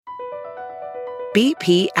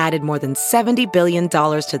BP added more than $70 billion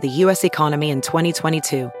to the U.S. economy in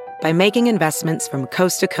 2022 by making investments from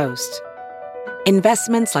coast to coast.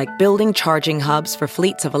 Investments like building charging hubs for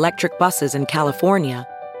fleets of electric buses in California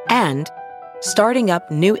and starting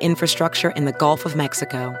up new infrastructure in the Gulf of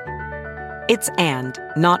Mexico. It's and,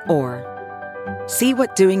 not or. See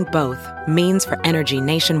what doing both means for energy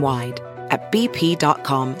nationwide at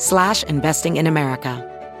bp.com/investing in America.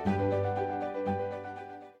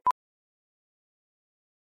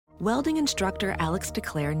 Welding instructor Alex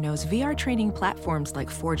DeClaire knows VR training platforms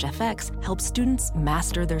like Forge FX help students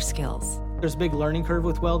master their skills. There's a big learning curve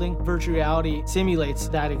with welding. Virtual reality simulates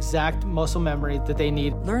that exact muscle memory that they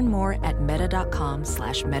need. Learn more at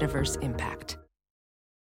meta.com/metaverse impact.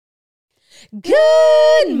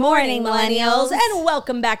 Good morning, millennials, and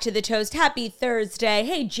welcome back to The Toast. Happy Thursday.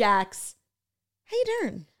 Hey, Jax. How you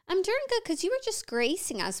doing? I'm doing good because you were just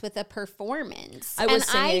gracing us with a performance. I was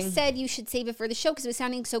singing. I said you should save it for the show because it was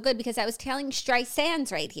sounding so good because I was telling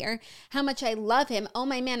Streisand's right here how much I love him. Oh,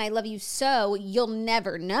 my man, I love you so. You'll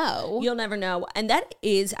never know. You'll never know. And that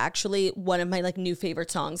is actually one of my new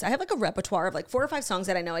favorite songs. I have a repertoire of 4 or 5 songs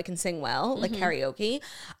that I know I can sing well, like karaoke.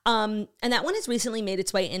 And that one has recently made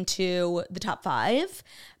its way into the top 5.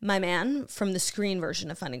 My Man from the screen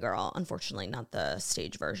version of Funny Girl, unfortunately not the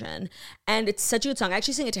stage version. And it's such a good song. I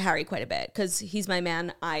actually sing it to Harry quite a bit because he's my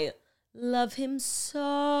man. I love him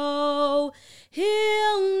so.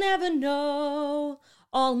 He'll never know.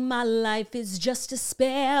 All my life is just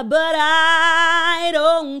despair, but I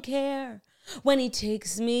don't care. When he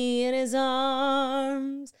takes me in his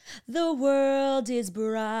arms, the world is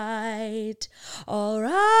bright. All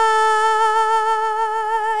right.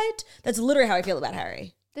 That's literally how I feel about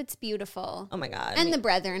Harry. That's beautiful. Oh my God. And the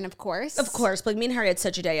brethren, of course. Of course. Me and Harry had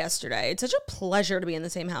such a day yesterday. It's such a pleasure to be in the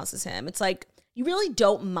same house as him. It's you really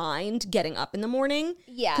don't mind getting up in the morning.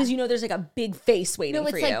 Yeah. Because there's a big face waiting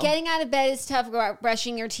for you. No, it's getting out of bed is tough,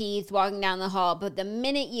 brushing your teeth, walking down the hall. But the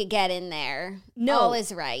minute you get in there, all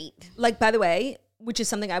is right. By the way, which is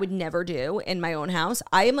something I would never do in my own house,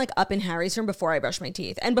 I am up in Harry's room before I brush my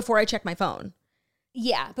teeth and before I check my phone.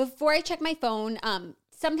 Yeah. Before I check my phone,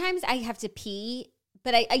 sometimes I have to pee.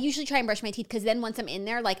 But I usually try and brush my teeth because then once I'm in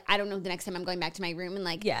there, I don't know the next time I'm going back to my room and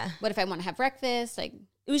what if I want to have breakfast?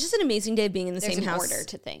 It was just an amazing day of being in the same house. There's an order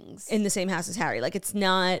to things. In the same house as Harry. It's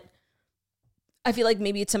not, I feel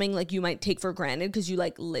maybe it's something you might take for granted because you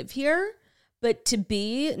live here. But to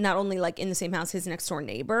be not only in the same house, his next door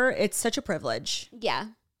neighbor, it's such a privilege. Yeah.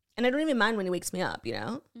 And I don't even mind when he wakes me up,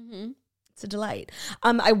 Mm-hmm. It's a delight.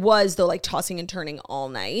 I was though tossing and turning all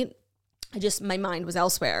night. My mind was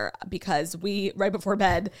elsewhere because we, right before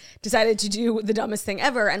bed, decided to do the dumbest thing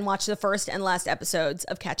ever and watch the first and last episodes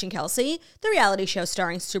of Catching Kelsey, the reality show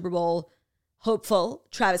starring Super Bowl hopeful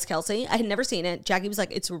Travis Kelce. I had never seen it. Jackie was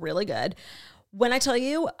it's really good. When I tell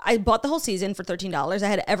you, I bought the whole season for $13. I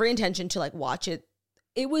had every intention to watch it.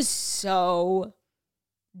 It was so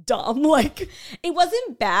dumb. It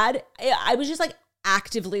wasn't bad. I was just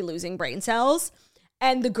actively losing brain cells.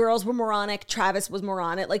 And the girls were moronic. Travis was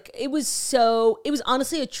moronic. It was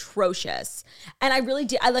honestly atrocious. And I really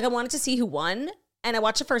did. I wanted to see who won. And I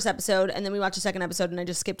watched the first episode and then we watched the second episode and I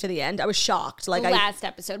just skipped to the end. I was shocked. The last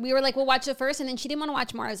episode. We were we'll watch the first and then she didn't want to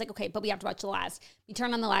watch more. I was okay, but we have to watch the last. We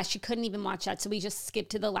turned on the last. She couldn't even watch that. So we just skipped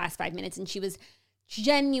to the last 5 minutes and she was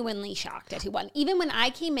genuinely shocked at who won. Even when I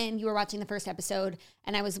came in, you were watching the first episode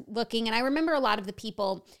and I was looking and I remember a lot of the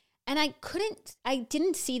people. And I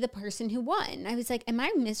didn't see the person who won. I was am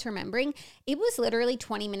I misremembering? It was literally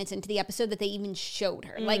 20 minutes into the episode that they even showed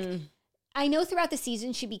her. I know throughout the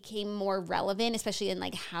season she became more relevant, especially in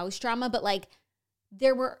house drama, but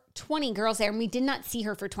there were 20 girls there and we did not see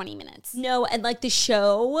her for 20 minutes. No, and the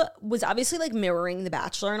show was obviously mirroring The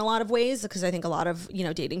Bachelor in a lot of ways because I think a lot of,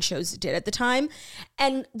 dating shows did at the time.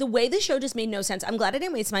 And the way the show just made no sense. I'm glad I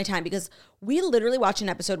didn't waste my time because we literally watched an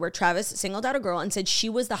episode where Travis singled out a girl and said she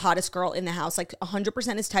was the hottest girl in the house,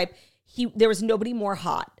 100% his type. There was nobody more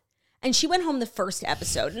hot. And she went home the first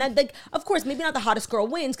episode. And of course, maybe not the hottest girl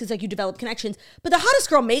wins because you develop connections, but the hottest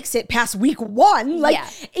girl makes it past week 1.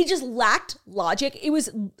 It just lacked logic. It was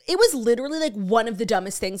literally one of the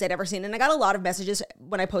dumbest things I'd ever seen. And I got a lot of messages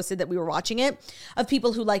when I posted that we were watching it of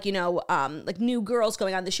people who new girls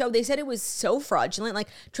going on the show. They said it was so fraudulent.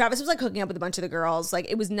 Travis was hooking up with a bunch of the girls.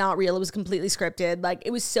 It was not real. It was completely scripted. It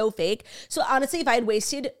was so fake. So honestly, if I had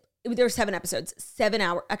wasted there were 7 episodes, 7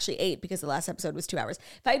 hours, actually 8 because the last episode was 2 hours.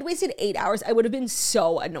 If I had wasted 8 hours, I would have been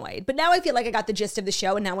so annoyed. But now I feel like I got the gist of the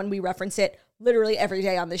show. And now when we reference it literally every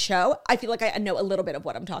day on the show, I feel like I know a little bit of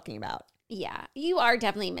what I'm talking about. Yeah, you are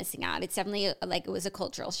definitely missing out. It's definitely like it was a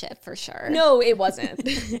cultural shift for sure. No, it wasn't.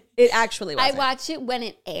 It actually wasn't. I watched it when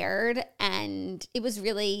it aired, and it was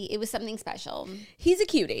something special. He's a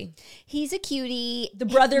cutie. He's a cutie. The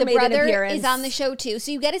brother made an appearance. Is on the show too,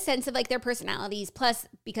 so you get a sense of like their personalities. Plus,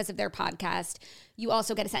 because of their podcast, you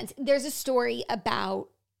also get a sense. There's a story about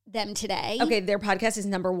them today. Okay, their podcast is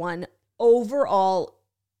 #1 overall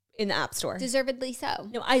in the App Store. Deservedly so.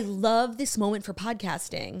 No, I love this moment for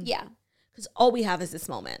podcasting. Yeah. Because all we have is this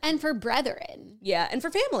moment. And for brethren. Yeah, and for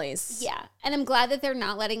families. Yeah. And I'm glad that they're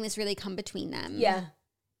not letting this really come between them. Yeah.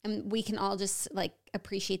 And we can all just like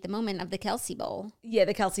appreciate the moment of the Kelsey Bowl. Yeah,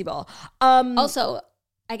 the Kelsey Bowl. Also,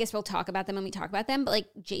 I guess we'll talk about them when we talk about them, but like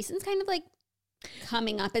Jason's kind of like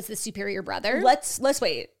coming up as the superior brother. Let's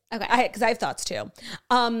wait. Okay. Because I have thoughts too.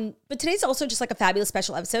 But today's also just like a fabulous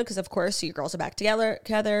special episode because, of course, you girls are back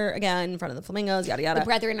together again in front of the flamingos, yada, yada. The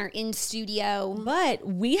brethren are in studio. But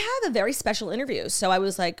we have a very special interview. So I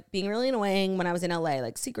was like being really annoying when I was in LA,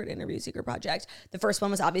 like secret interview, secret project. The first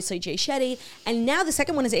one was obviously Jay Shetty. And now the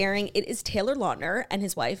second one is airing. It is Taylor Lautner and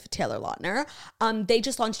his wife, Taylor Lautner. They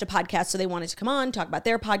just launched a podcast. So they wanted to come on, talk about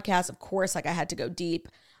their podcast. Of course, like I had to go deep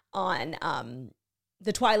on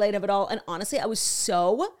the Twilight of it all. And honestly, I was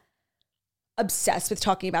so obsessed with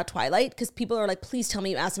talking about Twilight because people are like, please tell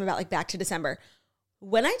me you asked them about like Back to December.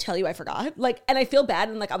 When I tell you I forgot, like, and I feel bad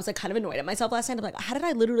and like I was like kind of annoyed at myself last night. I'm like, how did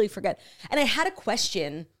I literally forget? And I had a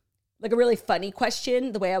question, like a really funny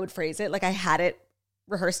question, the way I would phrase it. Like I had it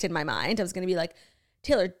rehearsed in my mind. I was going to be like,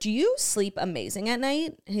 Taylor, do you sleep amazing at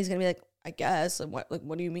night? And he's going to be like, I guess. And what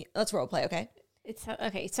do you mean? Let's role play, okay? It's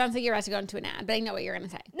okay. It sounds like you're about to go into an ad, but I know what you're going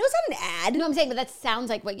to say. No, it's not an ad. No, I'm saying, but that sounds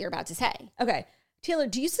like what you're about to say. Okay. Taylor,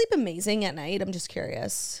 do you sleep amazing at night? I'm just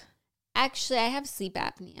curious. Actually, I have sleep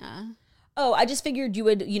apnea. Oh, I just figured you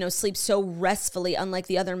would, sleep so restfully, unlike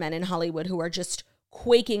the other men in Hollywood who are just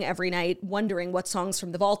quaking every night, wondering what songs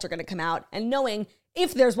from the vault are going to come out, and knowing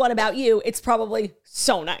if there's one about you, it's probably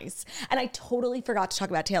so nice. And I totally forgot to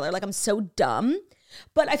talk about Taylor. Like, I'm so dumb.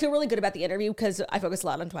 But I feel really good about the interview because I focus a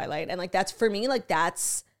lot on Twilight. And, like, that's, for me, like,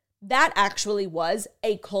 that actually was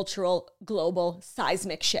a cultural, global,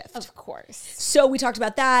 seismic shift. Of course. So we talked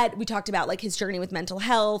about that. We talked about like his journey with mental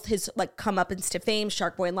health, his like comeuppance to fame,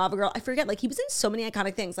 Shark Boy and Lava Girl. I forget, like he was in so many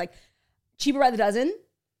iconic things, like Cheaper by the Dozen,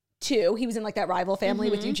 2. He was in like that Rival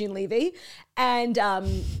Family with Eugene Levy. And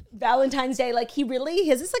Valentine's Day, like he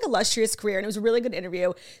has this like illustrious career and it was a really good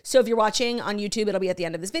interview. So if you're watching on YouTube, it'll be at the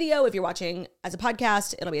end of this video. If you're watching as a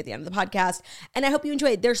podcast, it'll be at the end of the podcast. And I hope you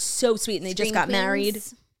enjoy it. They're so sweet and they just got married.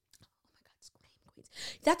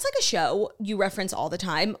 That's like a show you reference all the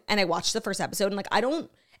time. And I watched the first episode and like,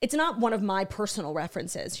 it's not one of my personal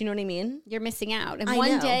references. You know what I mean? You're missing out. And I one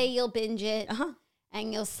know. day you'll binge it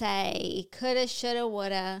and you'll say, coulda, shoulda,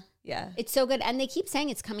 woulda. Yeah. It's so good. And they keep saying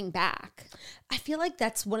it's coming back. I feel like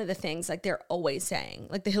that's one of the things like they're always saying,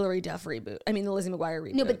 like the Hilary Duff reboot. I mean, the Lizzie McGuire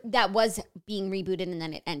reboot. No, but that was being rebooted and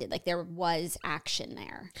then it ended. Like there was action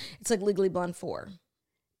there. It's like Legally Blonde 4.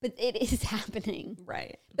 But it is happening.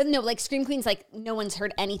 Right. But no, like Scream Queens, like no one's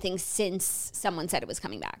heard anything since someone said it was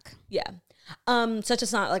coming back. Yeah. So it's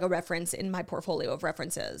just not like a reference in my portfolio of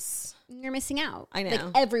references. You're missing out. I know. Like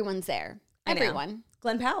everyone's there. I know. Everyone.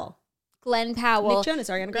 Glenn Powell. Nick Jonas,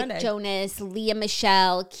 Ariana Grande. Nick Jonas, Leah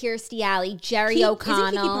Michelle, Kirstie Alley, Jerry Isn't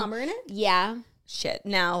O'Connell. Keke Palmer in it? Yeah. Shit.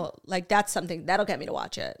 Now, like that's something that'll get me to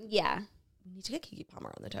watch it. Yeah. We need to get Keke Palmer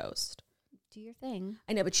on the toast. Do your thing.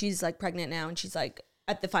 I know, but she's like pregnant now and she's like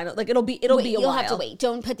at the final, like it'll be a while. You'll have to wait.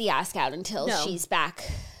 Don't put the ask out until she's back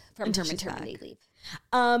from her maternity leave.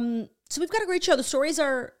 So we've got a great show. The stories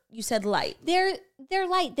are, you said, light. They're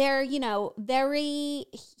light. They're, very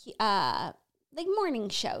like morning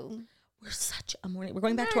show. We're such a morning. We're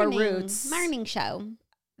going back to our roots. Morning show.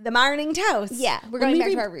 The morning toast. Yeah, we're going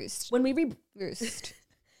back to our roost. When we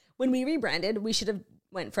rebranded, we should have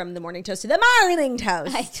went from the morning toast to the morning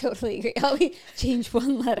toast. I totally agree. Oh, we changed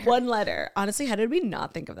one letter. One letter. Honestly, how did we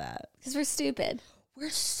not think of that? Because we're stupid. We're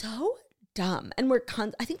so dumb, and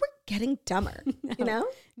I think we're getting dumber. You know?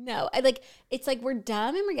 No, it's like we're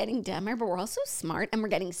dumb and we're getting dumber, but we're also smart and we're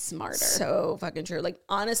getting smarter. So fucking true. Like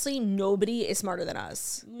honestly, nobody is smarter than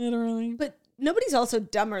us. Literally. But nobody's also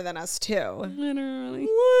dumber than us too. Literally.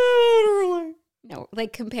 No,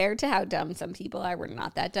 like compared to how dumb some people are, we're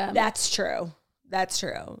not that dumb. That's true.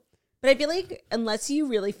 But I feel like unless you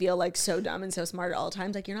really feel like so dumb and so smart at all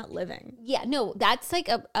times, like you're not living. Yeah, no, that's like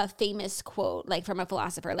a famous quote, like from a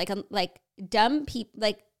philosopher. Like dumb people,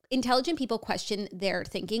 like intelligent people question their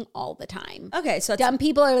thinking all the time. Okay, so dumb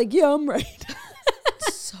people are like, yeah, I'm right.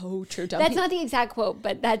 So true. That's not the exact quote,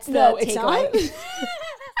 but that's the takeaway.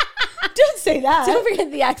 Don't say that. Don't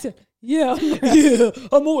forget the accent. Yeah,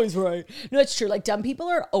 I'm always right. No, it's true. Like dumb people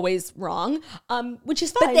are always wrong, which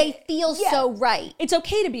is fine. But they feel so right. It's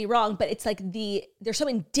okay to be wrong, but it's like they're so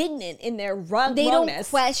indignant in their wrongness. They don't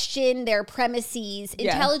question their premises.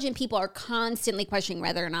 Intelligent people are constantly questioning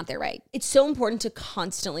whether or not they're right. It's so important to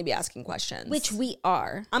constantly be asking questions, Which we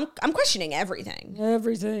are. I'm questioning everything.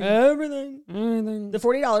 Everything. The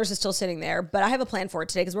 $40 is still sitting there, but I have a plan for it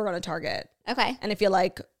today because we're going to Target. Okay. And I feel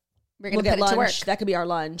like We're going to we'll put get it lunch. to work. That could be our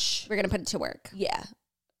lunch. We're going to put it to work. Yeah.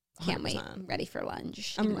 Can't wait. I'm ready for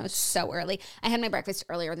lunch. Even though it's so early. I had my breakfast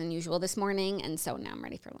earlier than usual this morning, and so now I'm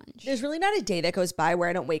ready for lunch. There's really not a day that goes by where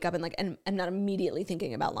I don't wake up and I'm not immediately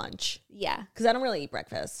thinking about lunch. Yeah. Because I don't really eat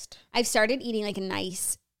breakfast. I've started eating like a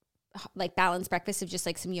nice, like balanced breakfast of just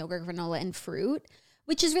like some yogurt, granola, and fruit,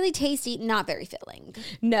 which is really tasty, not very filling.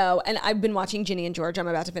 No, and I've been watching Ginny and George. I'm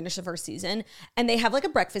about to finish the first season, and they have like a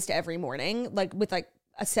breakfast every morning, like with like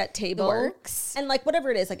a set table. Works. And like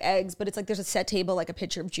whatever it is, like eggs, but it's like there's a set table, like a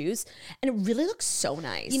pitcher of juice, and it really looks so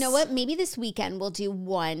nice. You know what? Maybe this weekend we'll do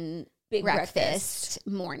one Big breakfast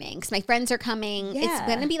morning because my friends are coming. Yeah. It's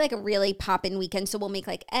going to be like a really poppin' weekend. So we'll make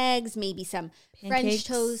like eggs, maybe some French Pancakes.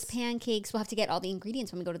 toast, pancakes. We'll have to get all the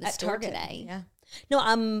ingredients when we go to the At store Target. today. Yeah.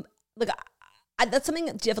 No, like that's something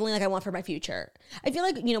definitely like I want for my future. I feel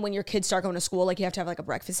like, you know, when your kids start going to school, like you have to have like a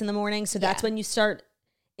breakfast in the morning. So that's when you start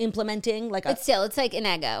implementing like But still, it's like an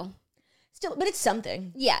Eggo. but it's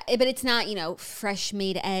something. Yeah, but it's not, you know, fresh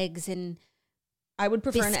made eggs and I would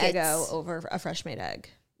prefer biscuits. an Eggo over a fresh made egg.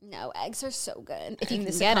 no, eggs are so good. If you In can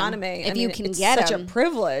this get economy, them. If you can it's get such them. a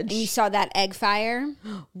privilege. And you saw that egg fire?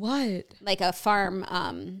 What? Like a farm,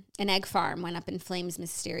 an egg farm went up in flames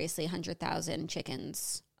mysteriously, 100,000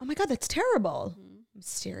 chickens. Oh my God, that's terrible.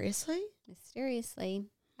 Mysteriously? Mysteriously,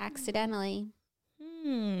 accidentally.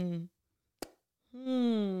 Makes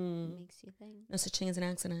Makes you think. no such thing as an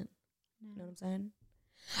accident. You know what I'm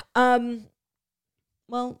saying?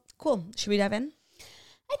 Well, cool. Should we dive in?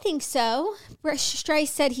 I think so.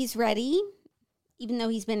 Strice said he's ready, even though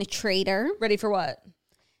he's been a traitor. Ready for what?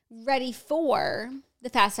 Ready for the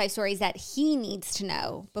Fast Five stories that he needs to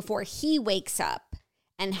know before he wakes up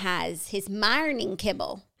and has his morning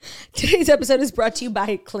kibble. Today's episode is brought to you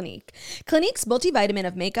by Clinique. Clinique's multivitamin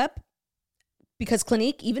of makeup, because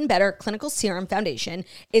Clinique Even Better Clinical Serum Foundation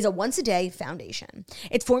is a once-a-day foundation.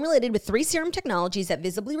 It's formulated with 3 serum technologies that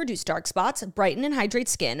visibly reduce dark spots, brighten and hydrate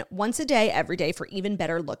skin once a day, every day for even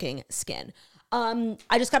better looking skin.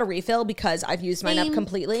 I just got a refill because I've used mine up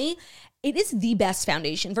completely. It is the best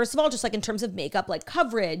foundation. First of all, just like in terms of makeup, like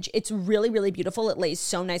coverage, it's really, really beautiful. It lays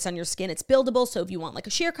so nice on your skin. It's buildable. So if you want like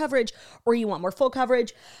a sheer coverage or you want more full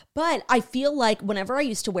coverage, but I feel like whenever I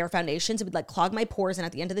used to wear foundations, it would like clog my pores. And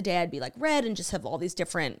at the end of the day, I'd be like red and just have all these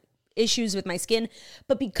different issues with my skin.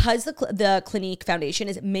 But because the Clinique foundation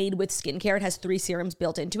is made with skincare, it has 3 serums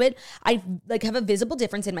built into it. I like have a visible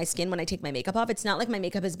difference in my skin when I take my makeup off. It's not like my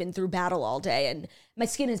makeup has been through battle all day and my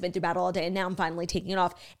skin has been through battle all day and now I'm finally taking it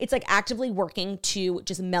off. It's like actively working to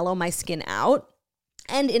just mellow my skin out.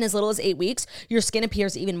 And in as little as 8 weeks, your skin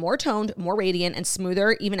appears even more toned, more radiant, and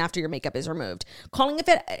smoother even after your makeup is removed. Calling it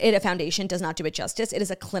a foundation does not do it justice. It is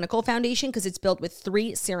a clinical foundation because it's built with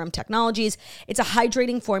 3 serum technologies. It's a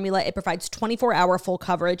hydrating formula. It provides 24-hour full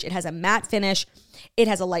coverage. It has a matte finish. It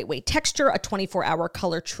has a lightweight texture, a 24-hour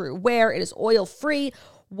color true wear. It is oil-free,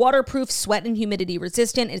 waterproof, sweat and humidity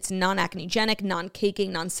resistant. It's non-acnegenic,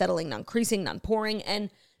 non-caking, non-settling, non-creasing, non-poring, and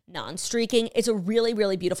non-streaking. It's a really,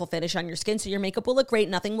 really beautiful finish on your skin. So your makeup will look great.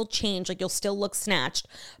 Nothing will change. Like you'll still look snatched,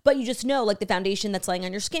 but you just know like the foundation that's laying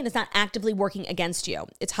on your skin is not actively working against you.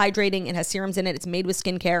 It's hydrating. It has serums in it. It's made with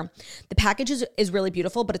skincare. The package is really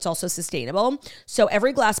beautiful, but it's also sustainable. So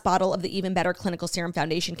every glass bottle of the Even Better Clinical Serum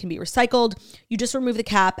Foundation can be recycled. You just remove the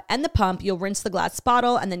cap and the pump. You'll rinse the glass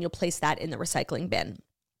bottle and then you'll place that in the recycling bin.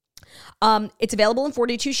 It's available in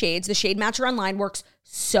 42 shades. The shade matcher online works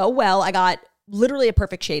so well. I got literally a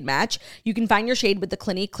perfect shade match. You can find your shade with the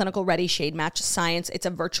Clinique Clinical Ready Shade Match Science. It's a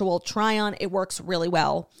virtual try-on. It works really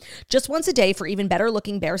well. Just once a day for even better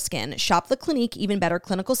looking bare skin, shop the Clinique Even Better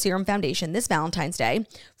Clinical Serum Foundation this Valentine's Day.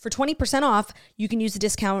 For 20% off, you can use the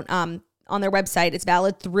discount on their website. It's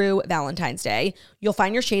valid through Valentine's Day. You'll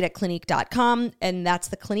find your shade at Clinique.com, and that's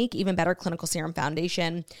the Clinique Even Better Clinical Serum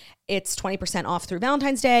Foundation. It's 20% off through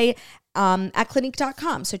Valentine's Day at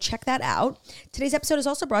Clinique.com, so check that out. Today's episode is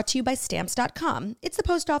also brought to you by Stamps.com. It's the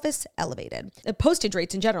post office elevated. The postage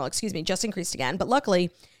rates in general, just increased again, but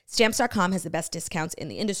luckily, Stamps.com has the best discounts in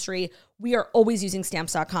the industry. We are always using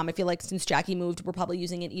Stamps.com. I feel like since Jackie moved, we're probably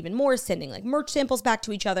using it even more, sending like merch samples back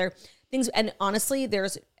to each other. And honestly,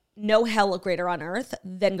 there's no hell greater on earth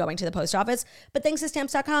than going to the post office. But thanks to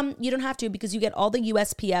Stamps.com, you don't have to because you get all the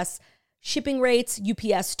USPS shipping rates,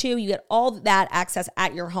 UPS too. You get all that access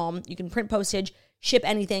at your home. You can print postage, ship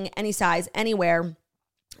anything, any size, anywhere.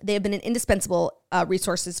 They have been an indispensable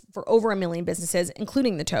resources for over 1 million businesses,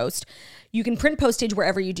 including the Toast. You can print postage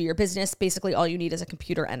wherever you do your business. Basically, all you need is a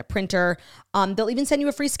computer and a printer. They'll even send you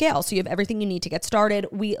a free scale, so you have everything you need to get started.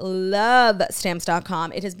 We love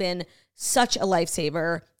Stamps.com. It has been such a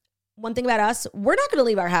lifesaver. One thing about us, we're not going to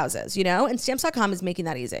leave our houses, and Stamps.com is making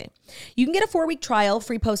that easy. You can get a 4-week trial,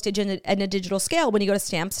 free postage, and a digital scale when you go to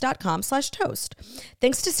Stamps.com/toast.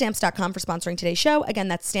 Thanks to Stamps.com for sponsoring today's show. Again,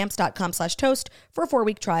 that's Stamps.com/toast for a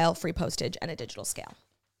 4-week trial, free postage, and a digital scale.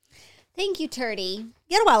 Thank you, Turdy.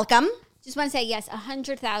 You're welcome. Just want to say, yes,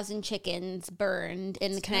 100,000 chickens burned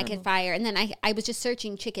in the Connecticut fire. And then I was just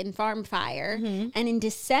searching chicken farm fire. And in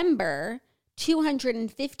December,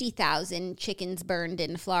 250,000 chickens burned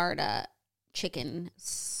in Florida chicken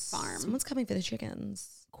farm. Someone's coming for the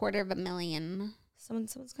chickens. 250,000.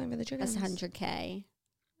 Someone's coming for the chickens. That's 100K.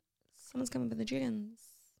 Someone's coming for the chickens.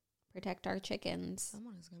 Protect our chickens.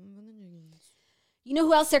 Someone is coming for the chickens. You know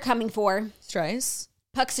who else they're coming for? Strice.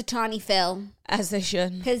 Punxsutawney Phil. As they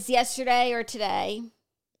should. Because today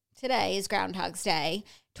is Groundhog's Day,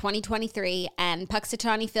 2023, and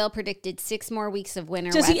Punxsutawney Phil predicted 6 more weeks of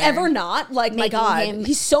winter Does weather. he ever not? Like, my Making God. him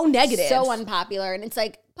He's so negative. So unpopular. And it's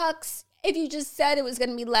like, Pux, if you just said it was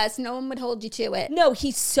going to be less, no one would hold you to it. No,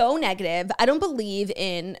 he's so negative. I don't believe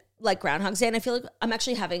in Groundhog's Day. And I feel like I'm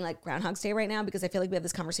actually having Groundhog's Day right now because I feel like we have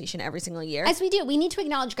this conversation every single year. As we do. We need to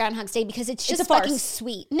acknowledge Groundhog's Day because it's just a farce. fucking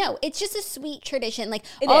sweet. No, it's just a sweet tradition. It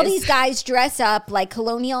all is. these guys dress up like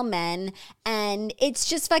colonial men and it's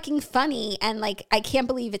just fucking funny. And I can't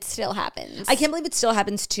believe it still happens. I can't believe it still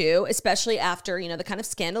happens too, especially after, the kind of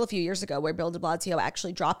scandal a few years ago where Bill de Blasio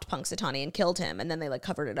actually dropped Punxsutawney and killed him. And then they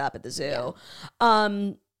covered it up at the zoo.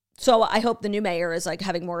 Yeah. So I hope the new mayor is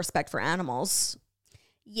having more respect for animals.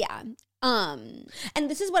 Yeah. And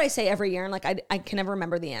this is what I say every year, and I can never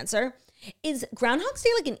remember the answer. Is Groundhog's Day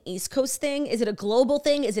an East Coast thing? Is it a global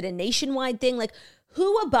thing? Is it a nationwide thing?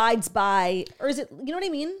 Who abides by, or is it, you know what I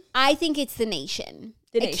mean? I think it's the nation.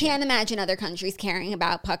 The I nation. can't imagine other countries caring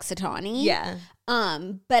about Punxsutawney. Yeah.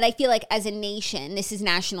 But I feel like as a nation, this is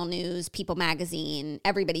national news, People Magazine,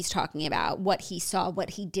 everybody's talking about what he saw,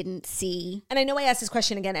 what he didn't see. And I know I ask this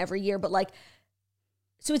question again every year, but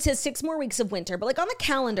so it says 6 more weeks of winter, but on the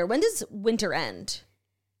calendar, when does winter end?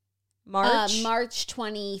 March? March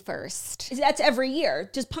 21st. That's every year.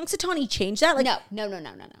 Does Punxsutawney change that? No.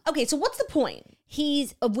 Okay, so what's the point?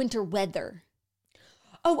 He's of winter weather.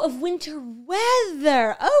 Oh, of winter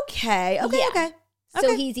weather. Okay. So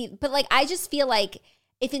but I just feel like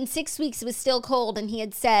if in 6 weeks it was still cold and he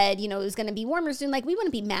had said, it was going to be warmer soon, we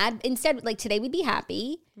wouldn't be mad. Instead, today we'd be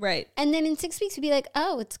happy. Right. And then in 6 weeks we'd be like,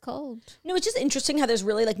 oh, it's cold. No, it's just interesting how there's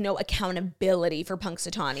really no accountability for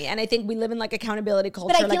Punxsutawney. And I think we live in accountability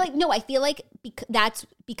culture. But I feel like that's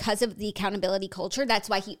because of the accountability culture. That's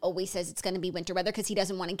why he always says it's going to be winter weather because he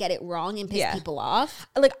doesn't want to get it wrong and piss people off.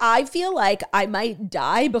 I feel like I might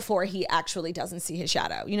die before he actually doesn't see his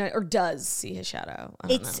shadow, or does see his shadow.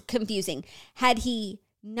 It's confusing. Had he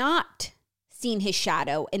not seen his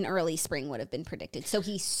shadow, an early spring would have been predicted. So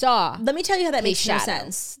he saw. Let me tell you how that makes no shadow.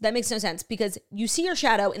 sense. That makes no sense because you see your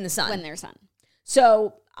shadow in the sun. When there's sun.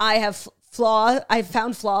 So I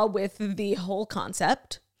found flaw with the whole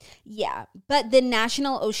concept. Yeah, but the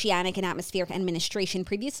National Oceanic and Atmospheric Administration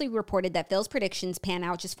previously reported that Phil's predictions pan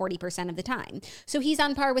out just 40% of the time. So he's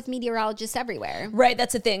on par with meteorologists everywhere. Right,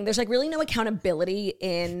 that's the thing. There's really no accountability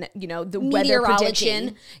in, the weather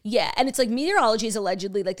prediction. Yeah, and it's meteorology is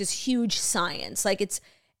allegedly this huge science.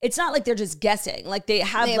 It's not like they're just guessing. They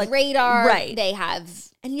have radar. Right. They have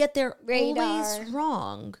and yet they're radar. Always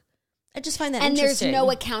wrong. I just find that and interesting. And there's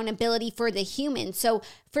no accountability for the human. So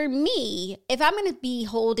for me, if I'm going to be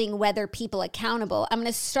holding weather people accountable, I'm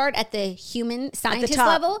going to start at the human scientist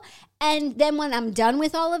level. And then when I'm done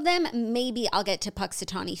with all of them, maybe I'll get to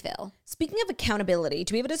Punxsutawney Phil. Speaking of accountability,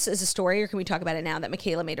 do we have it as a story or can we talk about it now that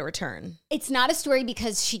Michaela made a return? It's not a story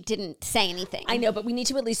because she didn't say anything. I know, but we need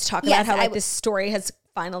to at least talk about how this story has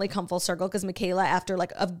finally come full circle because Michaela, after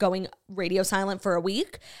of going radio silent for a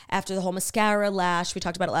week, after the whole mascara lash, we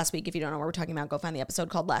talked about it last week. If you don't know what we're talking about, go find the episode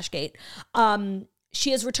called Lashgate.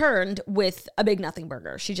 She has returned with a big nothing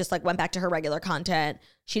burger. She just went back to her regular content.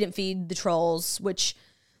 She didn't feed the trolls, which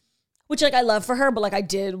I love for her, but I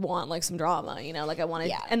did want some drama, I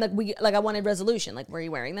wanted, and I wanted resolution. Were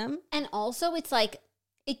you wearing them? And also it's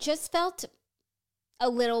it just felt a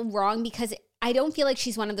little wrong because I don't feel like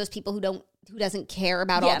she's one of those people who doesn't care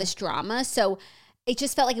about all this drama. So It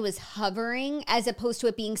just felt like it was hovering as opposed to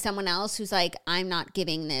it being someone else who's like, I'm not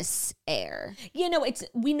giving this air. You know,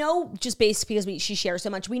 we know just based because she shares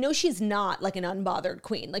so much, we know she's not like an unbothered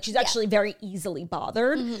queen. Like she's actually very easily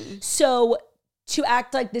bothered. So to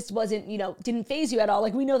act like this wasn't, didn't faze you at all,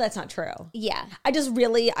 like we know that's not true. Yeah.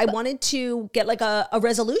 I wanted to get like a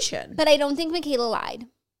resolution. But I don't think Michaela lied.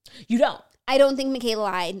 You don't? I don't think Michaela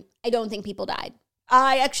lied. I don't think people died.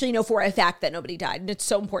 I actually know for a fact that nobody died. And it's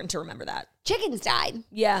so important to remember that. Chickens died.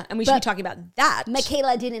 Yeah, and we should be talking about that.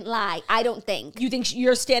 Michaela didn't lie. I don't think. You think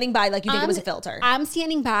you're standing by like you think it was a filter? I'm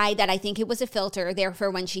standing by that I think it was a filter. Therefore,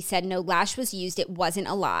 when she said no lash was used, it wasn't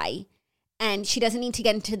a lie. And she doesn't need to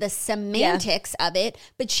get into the semantics of it,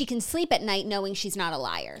 but she can sleep at night knowing she's not a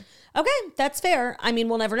liar. Okay, that's fair. I mean,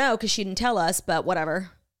 we'll never know because she didn't tell us, but whatever.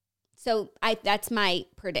 So that's my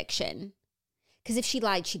prediction. Because if she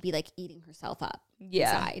lied, she'd be like eating herself up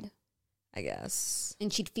inside. I guess.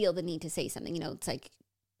 And she'd feel the need to say something. It's like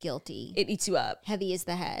guilty. It eats you up. Heavy is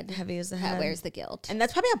the head. Heavy is the head. Where's the guilt? And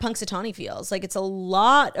that's probably how Punxsutawney feels. Like it's a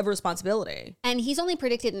lot of responsibility. And he's only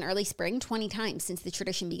predicted in early spring 20 times since the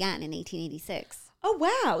tradition began in 1886. Oh,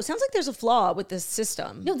 wow. Sounds like there's a flaw with this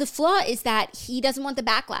system. No, the flaw is that he doesn't want the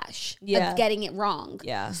backlash of getting it wrong.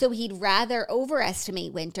 Yeah. So he'd rather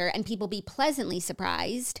overestimate winter and people be pleasantly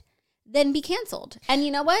surprised than be canceled. And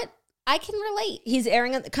you know what? I can relate. He's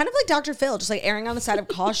erring on, kind of like Dr. Phil, just like erring on the side of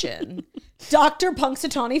caution. Dr.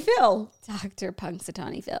 Punxsutawney Phil. Dr.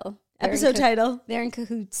 Punxsutawney Phil. Episode title. They're in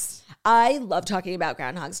cahoots. I love talking about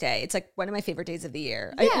Groundhog's Day. It's like one of my favorite days of the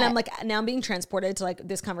year. Yeah. And I'm like, now I'm being transported to like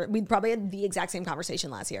this we probably had the exact same conversation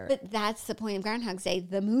last year. But that's the point of Groundhog's Day,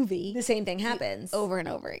 the movie. The same thing happens. Over and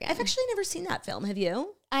over again. I've actually never seen that film. Have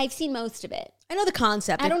you? I've seen most of it. I know the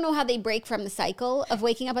concept. I don't know how they break from the cycle of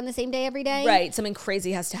waking up on the same day every day. Right. Something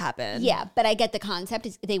crazy has to happen. Yeah, but I get the concept.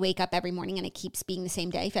 They wake up every morning and it keeps being the same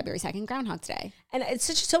day, February 2nd, Groundhog's Day. And it's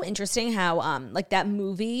so interesting how like that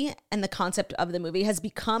movie and the concept of the movie has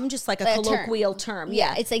become just like a colloquial term.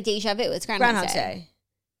 Yeah, it's like deja vu. It's Groundhog's Day.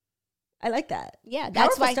 I like that. Yeah,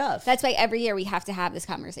 that's Powerful why stuff. That's why every year we have to have this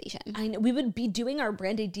conversation. I know we would be doing our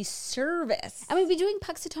brand a disservice. And we'd be doing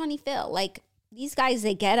Punxsutawney Phil. Like these guys,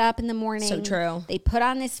 they get up in the morning. So true. They put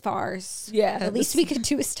on this farce. Yeah. The least we could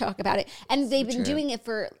do is talk about it. And they've been doing it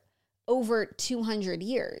for over 200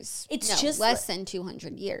 years. It's just less than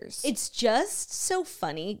 200 years. It's just so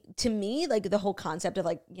funny to me, like the whole concept of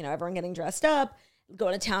like, everyone getting dressed up,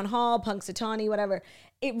 going to town hall, Punxsutawney, whatever.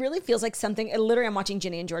 It really feels like something. Literally, I'm watching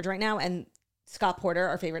Ginny and George right now, and Scott Porter,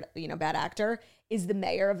 our favorite, bad actor, is the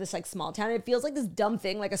mayor of this like small town. It feels like this dumb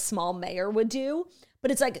thing like a small mayor would do,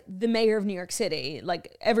 but it's like the mayor of New York City.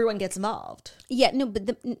 Like everyone gets involved. Yeah, no, but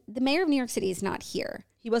the mayor of New York City is not here.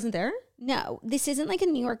 He wasn't there? No, this isn't like a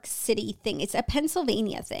New York City thing. It's a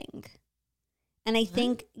Pennsylvania thing. And I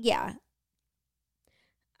think, yeah.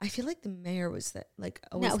 I feel like the mayor was there.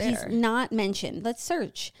 No, he's not mentioned. Let's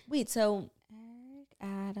search. Wait, so Eric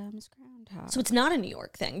Adams Groundhog. So it's not a New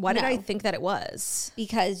York thing. Why did I think that it was?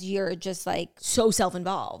 Because you're just like so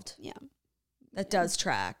self-involved. Yeah. That does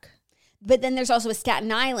track. But then there's also a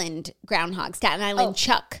Staten Island groundhog, Staten Island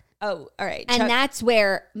Chuck. Oh, all right. And that's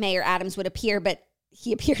where Mayor Adams would appear, but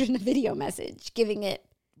he appeared in a video message giving it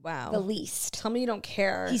the least. Tell me you don't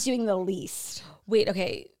care. He's doing the least. Wait,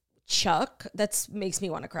 okay. Chuck, that makes me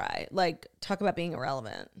want to cry. Like, talk about being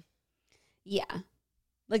irrelevant. Yeah.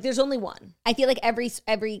 Like, there's only one. I feel like every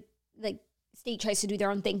like state tries to do their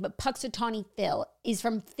own thing, but Punxsutawney Phil is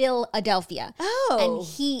from Philadelphia. Oh. And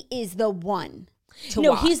he is the one to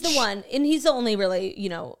watch. He's the one. And he's the only really,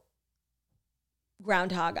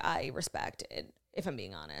 groundhog I respect, if I'm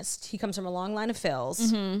being honest. He comes from a long line of Phils.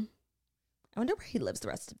 Mm-hmm. I wonder where he lives the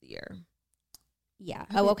rest of the year. Yeah.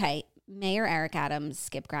 Oh, okay. Mayor Eric Adams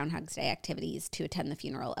skipped Groundhog's Day activities to attend the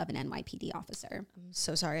funeral of an NYPD officer. I'm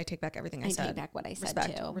so sorry. I take back everything I said. I take back what I said,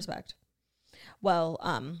 too. Respect. Well,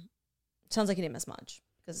 sounds like he didn't miss much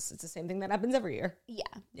because it's the same thing that happens every year. Yeah.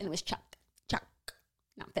 And it was Chuck. Chuck.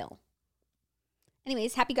 Not Phil.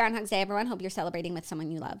 Anyways, happy Groundhog's Day, everyone. Hope you're celebrating with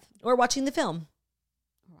someone you love. Or watching the film.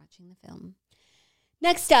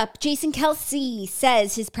 Next up, Jason Kelce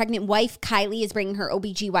says his pregnant wife, Kylie, is bringing her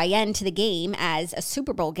OBGYN to the game as a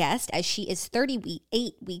Super Bowl guest as she is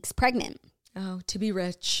 38 weeks pregnant. Oh, to be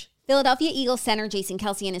rich. Philadelphia Eagles center Jason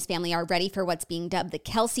Kelce and his family are ready for what's being dubbed the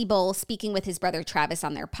Kelce Bowl. Speaking with his brother Travis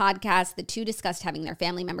on their podcast, the two discussed having their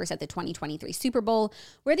family members at the 2023 Super Bowl,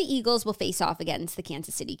 where the Eagles will face off against the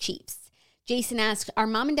Kansas City Chiefs. Jason asked, are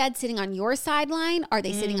mom and dad sitting on your sideline? Are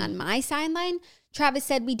they sitting on my sideline? Travis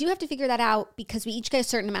said, we do have to figure that out because we each get a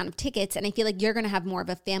certain amount of tickets, and I feel like you're going to have more of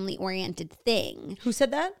a family-oriented thing. Who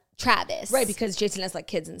said that? Travis. Right, because Jason has like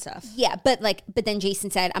kids and stuff. Yeah, but then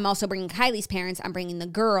Jason said, I'm also bringing Kylie's parents. I'm bringing the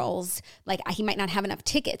girls. Like, he might not have enough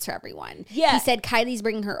tickets for everyone. Yeah. He said Kylie's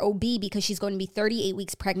bringing her OB because she's going to be 38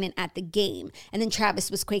 weeks pregnant at the game. And then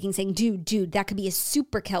Travis was quaking, saying, dude, that could be a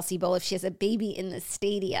super Kelsey Bowl if she has a baby in the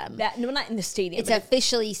stadium. No, not in the stadium. It's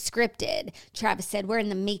officially scripted. Travis said, we're in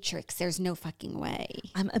the Matrix. There's no fucking way.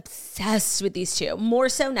 I'm obsessed with these two. More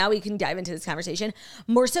so, now we can dive into this conversation.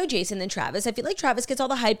 More so Jason than Travis. I feel like Travis gets all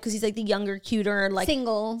the hype because he's like the younger, cuter, like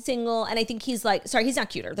single. And I think he's like, sorry, he's not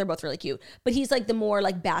cuter. They're both really cute. But he's like the more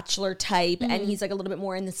like bachelor type and he's like a little bit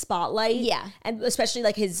more in the spotlight. Yeah. And especially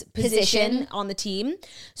like his position on the team.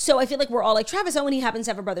 So I feel like we're all like Travis, when he happens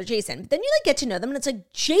to have a brother, Jason. But then you like get to know them and it's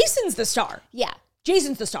like, Jason's the star. Yeah.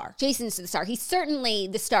 Jason's the star. Jason's the star. He's certainly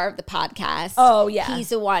the star of the podcast. Oh, yeah. He's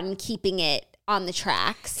the one keeping it on the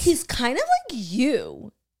tracks. He's kind of like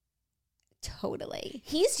you. Totally.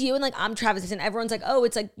 He's you and like I'm Travis and everyone's like, oh,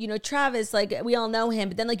 it's like, Travis, like we all know him.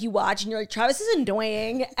 But then like you watch and you're like, Travis is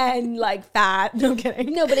annoying and like fat. No, I'm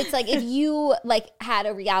kidding. No, but it's like if you like had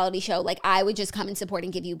a reality show, like I would just come and support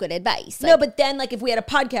and give you good advice. No, but then like if we had a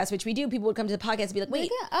podcast, which we do, people would come to the podcast and be like,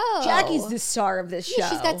 wait, Jackie's the star of this show.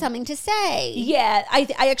 She's got something to say. Yeah,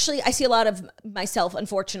 I see a lot of myself,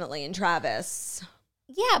 unfortunately, in Travis.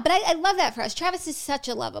 Yeah, but I love that for us. Travis is such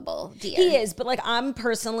a lovable dear. He is, but like I'm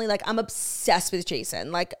personally like I'm obsessed with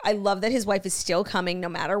Jason. Like I love that his wife is still coming no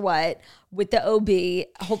matter what with the OB.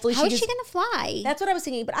 Hopefully How is she gonna fly? That's what I was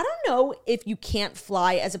thinking. But I don't know if you can't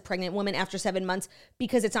fly as a pregnant woman after 7 months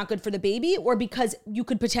because it's not good for the baby or because you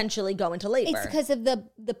could potentially go into labor. It's because of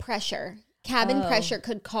the pressure. Cabin pressure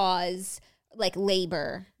could cause like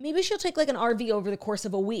labor. Maybe she'll take like an RV over the course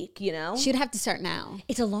of a week, She'd have to start now.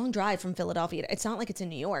 It's a long drive from Philadelphia. It's not like it's in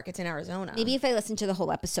New York. It's in Arizona. Maybe if I listen to the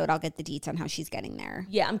whole episode, I'll get the deets on how she's getting there.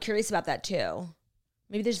 Yeah, I'm curious about that too.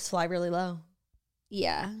 Maybe they just fly really low.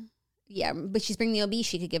 Yeah. Yeah, but she's bringing the OB.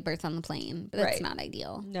 She could give birth on the plane, but that's not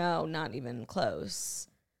ideal. No, not even close.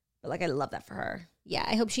 But like, I love that for her. Yeah,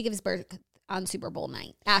 I hope she gives birth on Super Bowl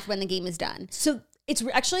night after when the game is done. So it's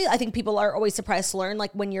actually, I think people are always surprised to learn,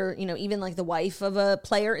 like when you're, even like the wife of a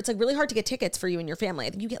player, it's like really hard to get tickets for you and your family.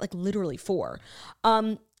 I think you get like literally 4.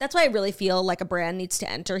 That's why I really feel like a brand needs to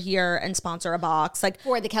enter here and sponsor a box, like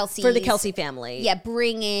for the Kelsey family. Yeah,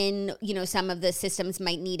 bring in, some of the systems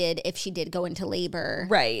might needed if she did go into labor.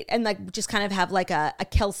 Right. And like just kind of have like a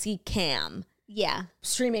Kelsey cam. Yeah.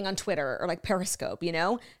 Streaming on Twitter or like Periscope,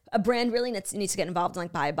 A brand really needs to get involved and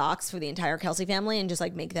like buy a box for the entire Kelsey family and just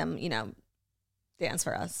like make them, dance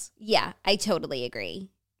for us. Yeah, I totally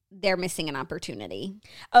agree. They're missing an opportunity.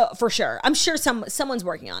 For sure. I'm sure someone's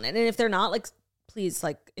working on it. And if they're not, like, please,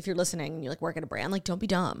 like, if you're listening and you like work at a brand, like, don't be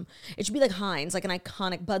dumb. It should be like Heinz, like an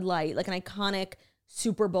iconic Bud Light, like an iconic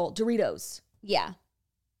Super Bowl, Doritos. Yeah.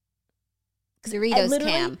 Doritos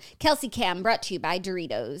Cam. Kelsey Cam brought to you by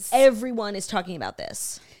Doritos. Everyone is talking about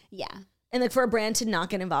this. Yeah. And like for a brand to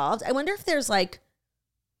not get involved, I wonder if there's like...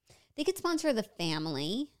 They could sponsor the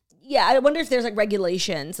family. Yeah, I wonder if there's like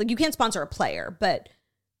regulations. Like you can't sponsor a player, but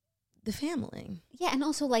the family. Yeah, and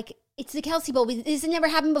also like it's the Kelsey Bowl. This has never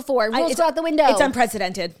happened before. Rules go out the window. It's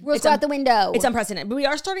unprecedented. Rules go out the window. It's unprecedented. But we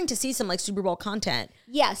are starting to see some like Super Bowl content.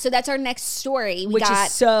 Yeah, so that's our next story. Which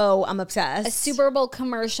is so, I'm obsessed. A Super Bowl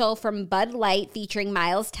commercial from Bud Light featuring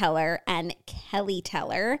Miles Teller and Kelly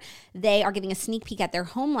Teller. They are giving a sneak peek at their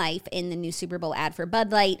home life in the new Super Bowl ad for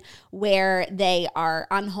Bud Light, where they are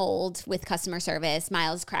on hold with customer service.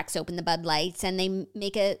 Miles cracks open the Bud Lights and they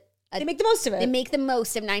make they make the most of it. They make the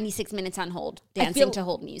most of 96 minutes on hold, dancing to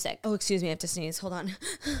hold music. Oh, excuse me, I have to sneeze. Hold on.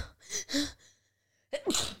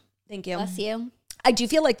 Thank you. Bless you. I do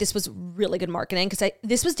feel like this was really good marketing because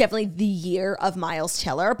this was definitely the year of Miles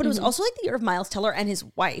Teller, but it was also like the year of Miles Teller and his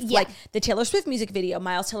wife. Yeah. Like the Taylor Swift music video,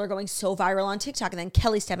 Miles Teller going so viral on TikTok, and then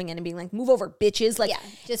Kelly stepping in and being like, move over, bitches. Like, yeah,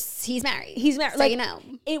 just he's married. He's married. So like,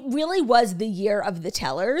 it really was the year of the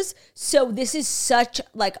Tellers. So this is such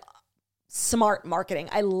like smart marketing.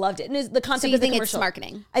 I loved it. And the concept of the commercial. It's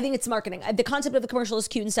marketing? I think it's marketing. The concept of the commercial is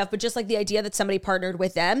cute and stuff, but just like the idea that somebody partnered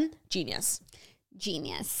with them, genius.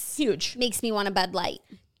 Huge. Makes me want a Bud Light.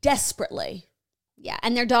 Desperately. Yeah,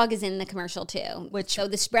 and their dog is in the commercial too. So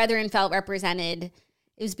the brethren felt represented.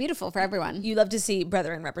 It was beautiful for everyone. You love to see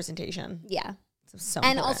brethren representation. Yeah. So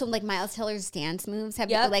and important. also like Miles Teller's dance moves have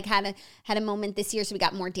like had a moment this year, so we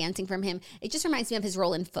got more dancing from him. It just reminds me of his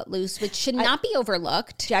role in Footloose, which should not be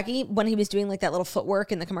overlooked. Jackie, when he was doing like that little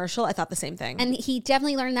footwork in the commercial, I thought the same thing. And he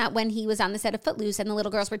definitely learned that when he was on the set of Footloose and the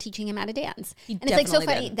little girls were teaching him how to dance. And it's like so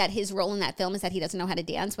funny that his role in that film is that he doesn't know how to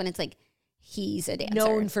dance when it's like he's a dancer.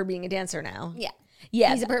 Known for being a dancer now. Yeah.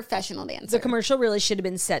 Yeah. He's a professional dancer. The commercial really should have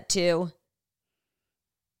been set to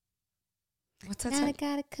What's that Now I song?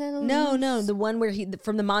 gotta cuddle. No, the one where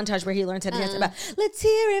from the montage where he learns how to dance about. Let's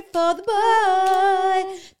hear it for the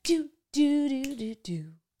boy. Do do do do do.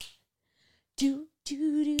 Do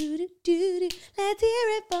do do do do do. Let's hear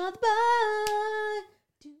it for the boy.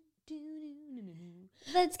 Do do do do do.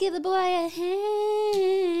 Let's give the boy a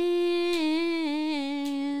hand.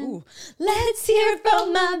 Ooh. Let's hear it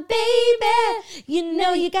from my baby. You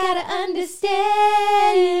know you gotta understand.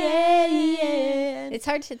 It's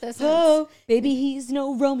hard to hit those notes. Oh, baby, he's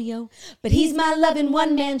no Romeo, but he's my loving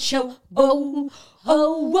one-man show. Oh,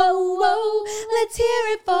 oh, whoa, whoa. Let's hear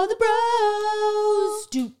it for the bros.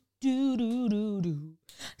 Do, do, do, do, do.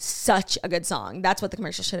 Such a good song. That's what the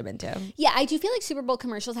commercial should have been too. Yeah, I do feel like Super Bowl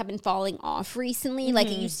commercials have been falling off recently.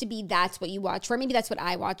 Like it used to be that's what you watch for. Maybe that's what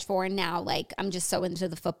I watch for. And now like I'm just so into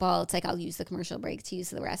the football. It's like I'll use the commercial break to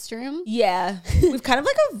use the restroom. Yeah. We've kind of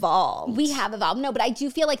like evolved. We have evolved. No, but I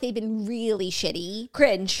do feel like they've been really shitty.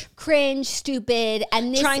 Cringe. Stupid.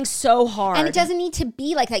 And this, Trying so hard. and it doesn't need to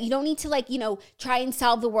be like that. You don't need to like, try and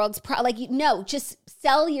solve the world's no, just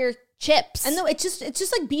sell your chips. And no, it's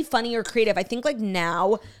just like be funny or creative. I think like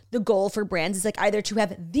now the goal for brands is like either to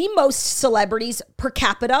have the most celebrities per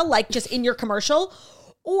capita, like just in your commercial,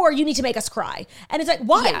 or you need to make us cry. And it's like,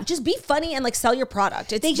 why? Yeah. Just be funny and like sell your product.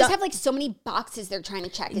 They just have like so many boxes they're trying to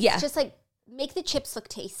check. It's just like make the chips look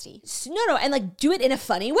tasty. no, and like do it in a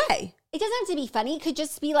funny way. It doesn't have to be funny. It could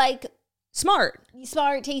just be like Smart.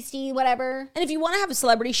 tasty, whatever. And if you want to have a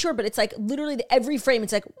celebrity, sure, but it's like literally every frame,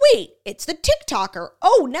 it's like, wait, it's the TikToker.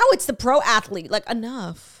 Oh, now it's the pro athlete. Like,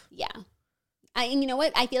 enough. Yeah. And you know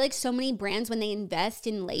what? I feel like so many brands, when they invest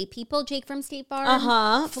in lay people, Jake from State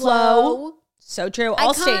Farm. Flow. So true.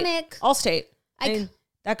 Iconic. Allstate. I mean,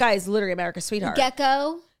 that guy is literally America's sweetheart.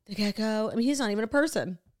 Gecko. The gecko. I mean, he's not even a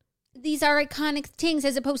person. These are iconic things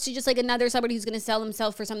as opposed to just like another celebrity who's going to sell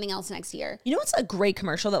himself for something else next year. You know what's a great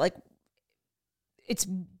commercial that like, it's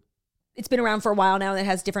been around for a while now and it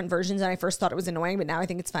has different versions and I first thought it was annoying, but now I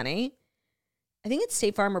think it's funny. I think it's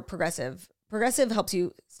State Farm or Progressive. Progressive helps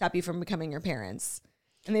you stop you from becoming your parents.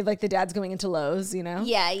 And they've like the dads going into Lowe's,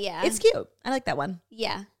 Yeah. It's cute. I like that one.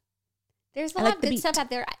 Yeah. There's a I lot like of the good beat. stuff out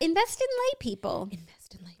there. Invest in lay people.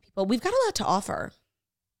 Invest in lay people. We've got a lot to offer.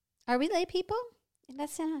 Are we lay people?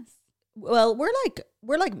 Invest in us. Well, we're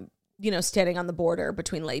like standing on the border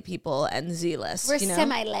between lay people and Z-list. We're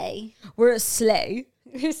semi-lay. We're a sleigh.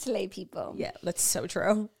 We're slay people. Yeah, that's so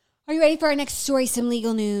true. Are you ready for our next story? Some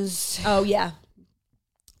legal news. Oh, yeah.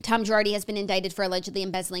 Tom Girardi has been indicted for allegedly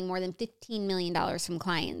embezzling more than $15 million from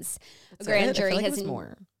clients. A grand jury has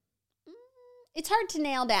more. It's hard to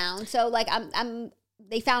nail down. So like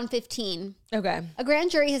they found 15. Okay. A grand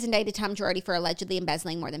jury has indicted Tom Girardi for allegedly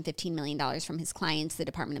embezzling more than $15 million from his clients, the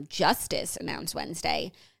Department of Justice announced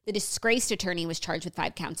Wednesday. The disgraced attorney was charged with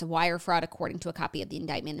 5 counts of wire fraud, according to a copy of the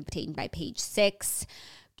indictment obtained by Page 6.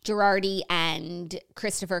 Girardi and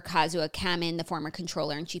Christopher Kazua Kamen, the former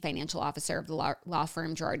controller and chief financial officer of the law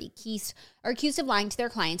firm Girardi Keese, are accused of lying to their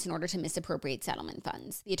clients in order to misappropriate settlement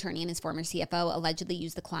funds. The attorney and his former CFO allegedly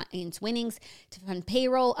used the client's winnings to fund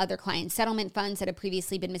payroll, other client settlement funds that had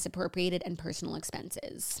previously been misappropriated, and personal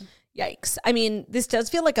expenses. Yikes. I mean, this does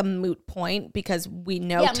feel like a moot point because we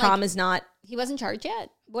know Tom is not. He wasn't charged yet.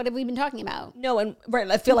 What have we been talking about? No, and right,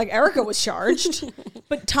 I feel like Erica was charged,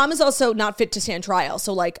 but Tom is also not fit to stand trial.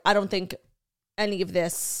 So like, I don't think any of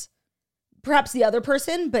this, perhaps the other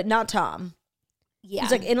person, but not Tom. Yeah.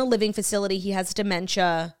 He's like in a living facility. He has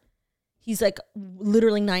dementia. He's like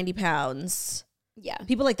literally 90 pounds. Yeah.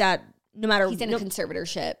 People like that, no matter. He's in a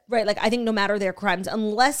conservatorship. Right. Like I think no matter their crimes,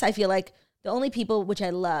 unless I feel like the only people, which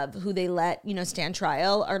I love, who they let, stand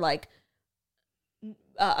trial are like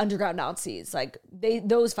underground Nazis. Like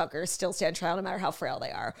those fuckers still stand trial no matter how frail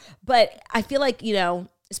they are. But I feel like,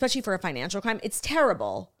 especially for a financial crime, it's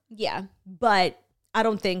terrible. Yeah. But I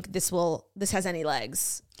don't think this has any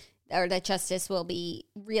legs. Or that justice will be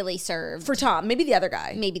really served. For Tom, maybe the other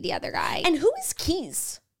guy. And who is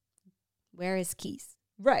Keese? Where is Keese?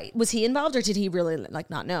 Right. Was he involved or did he really like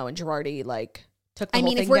not know? And Girardi like took the whole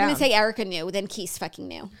thing down. If we're going to say Erica knew, then Keese fucking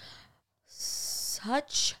knew.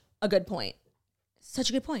 Such a good point.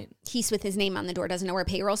 Keese with his name on the door doesn't know where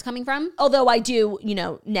payroll's coming from. Although I do,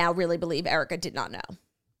 now really believe Erica did not know.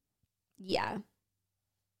 Yeah.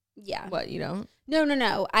 Yeah. What,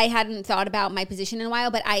 No. I hadn't thought about my position in a while,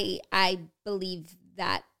 but I believe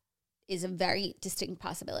that is a very distinct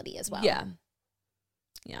possibility as well. Yeah.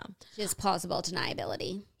 Yeah. Just plausible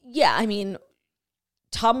deniability. Yeah. I mean,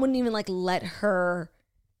 Tom wouldn't even like let her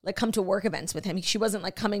like come to work events with him. She wasn't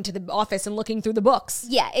like coming to the office and looking through the books.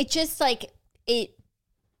 Yeah. It just like, it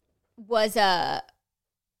was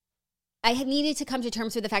I had needed to come to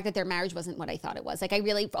terms with the fact that their marriage wasn't what I thought it was. Like I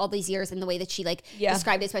really, all these years and the way that she like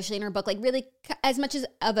described it, especially in her book, like really as much as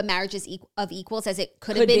of a marriage as of equals as it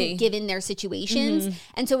could have been given their situations. Mm-hmm.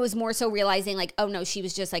 And so it was more so realizing like, oh no, she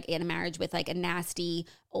was just like in a marriage with like a nasty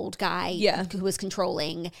old guy who was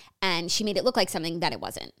controlling, and she made it look like something that it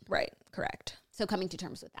wasn't. Right. Correct. So coming to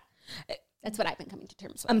terms with that. That's what I've been coming to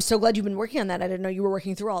terms with. I'm so glad you've been working on that. I didn't know you were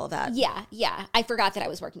working through all of that. Yeah. I forgot that I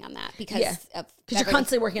was working on that because you're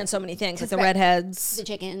constantly working on so many things, like the redheads, the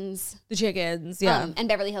chickens, and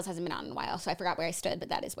Beverly Hills hasn't been on in a while, so I forgot where I stood, but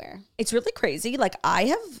that is where. It's really crazy. Like I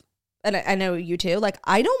have, and I know you too. Like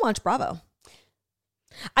I don't watch Bravo.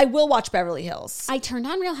 I will watch Beverly Hills. I turned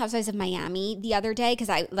on Real Housewives of Miami the other day because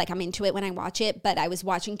I'm into it when I watch it, but I was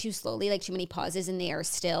watching too slowly, like too many pauses, and they are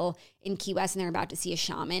still in Key West and they're about to see a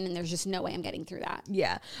shaman, and there's just no way I'm getting through that.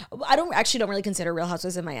 Yeah. I don't really consider Real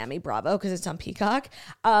Housewives of Miami Bravo because it's on Peacock.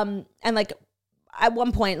 And like at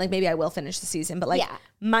one point, like maybe I will finish the season, but like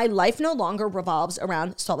my life no longer revolves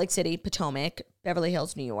around Salt Lake City, Potomac, Beverly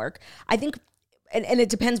Hills, New York. I think and it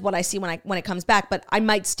depends what I see when it comes back, but I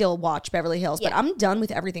might still watch Beverly Hills, but I'm done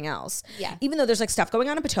with everything else. Yeah. Even though there's like stuff going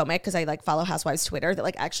on in Potomac, because I like follow Housewives Twitter that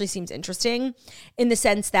like actually seems interesting in the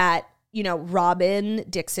sense that, you know, Robin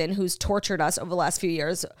Dixon, who's tortured us over the last few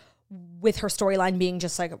years with her storyline being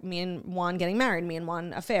just like me and Juan getting married, me and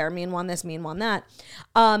Juan affair, me and Juan this, me and Juan that.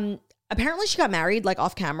 Apparently she got married like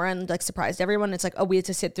off camera and like surprised everyone. It's like, oh, we had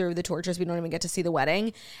to sit through the tortures. We don't even get to see the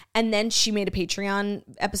wedding. And then she made a Patreon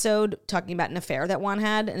episode talking about an affair that Juan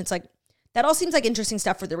had. And it's like, that all seems like interesting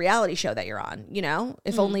stuff for the reality show that you're on, you know?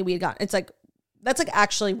 If only we had gotten, it's like, that's like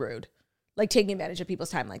actually rude. Like taking advantage of people's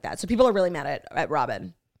time like that. So people are really mad at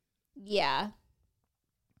Robin. Yeah.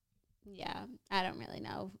 Yeah, I don't really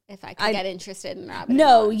know if I could get interested in Robin.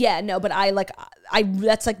 But I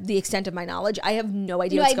that's like the extent of my knowledge. I have no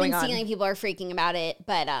idea what's going on. I've been seeing like people are freaking about it,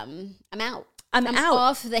 but I'm out. I'm out.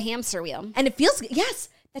 Off the hamster wheel. And it feels, yes,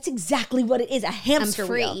 that's exactly what it is, a hamster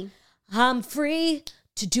wheel. I'm free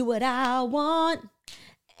to do what I want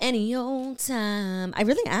any old time. I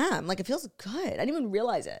really am. Like, it feels good. I didn't even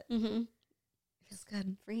realize it. Mm-hmm. It feels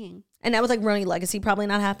good. Freeing. And now with like Roni Legacy probably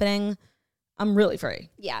not happening, I'm really free.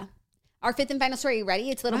 Yeah. Our fifth and final story, you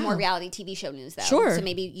ready? It's a little more reality TV show news, though. Sure. So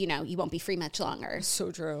maybe, you know, you won't be free much longer.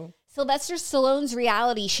 So true. Sylvester Stallone's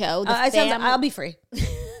reality show. I'll be free.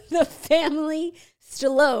 The Family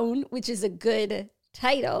Stallone, which is a good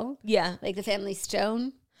title. Yeah. Like the Family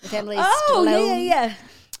Stone. The Family Stallone. Oh, yeah.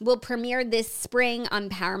 Will premiere this spring on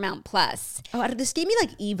Paramount Plus. Oh, this gave me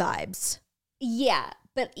like E vibes. Yeah.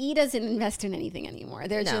 But E doesn't invest in anything anymore.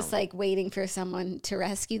 They're just like waiting for someone to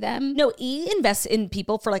rescue them. No, E invests in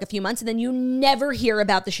people for like a few months and then you never hear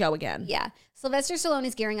about the show again. Yeah. Sylvester Stallone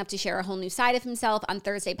is gearing up to share a whole new side of himself. On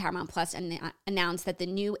Thursday, Paramount Plus announced that the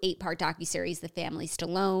new 8-part docuseries, The Family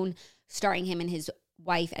Stallone, starring him and his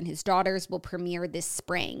wife and his daughters, will premiere this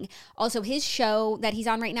spring. Also, his show that he's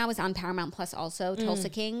on right now is on Paramount Plus also, Tulsa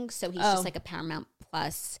King. So he's just like a Paramount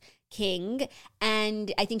Plus king,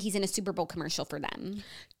 and I think he's in a Super Bowl commercial for them.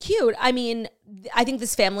 Cute. I mean, I think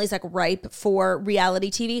this family is like ripe for reality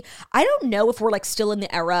TV. I don't know if we're like still in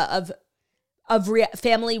the era of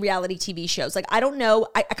family reality TV shows. Like, I don't know.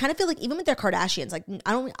 I kind of feel like even with their Kardashians, like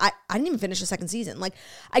I didn't even finish the second season. Like,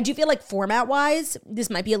 I do feel like format wise, this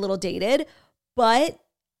might be a little dated, but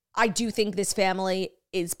I do think this family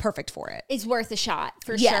is perfect for it. It's worth a shot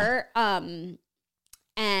for sure.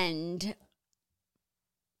 And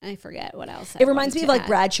I forget what else. It reminds me of like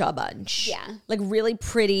Bradshaw Bunch. Yeah. Like really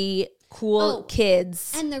pretty, cool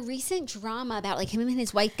kids. And the recent drama about like him and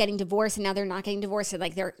his wife getting divorced and now they're not getting divorced and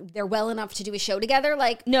like they're well enough to do a show together.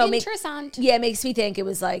 Like, interessant. It makes me think it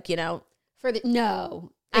was like, you know.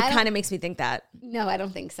 No. It kind of makes me think that. No, I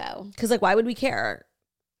don't think so. Because like, why would we care?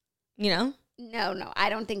 You know? No. I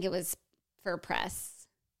don't think it was for press.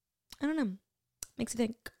 I don't know. Makes you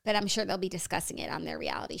think. But I'm sure they'll be discussing it on their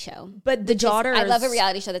reality show. But the daughters... I love a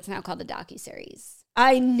reality show that's now called the docuseries.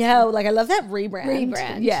 I know. Like, I love that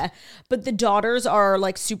rebrand. Yeah. But the daughters are,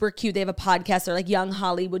 like, super cute. They have a podcast. They're, like, young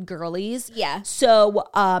Hollywood girlies. Yeah. So...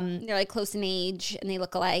 they're, like, close in age, and they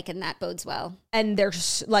look alike, and that bodes well. And they're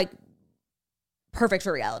just, like, perfect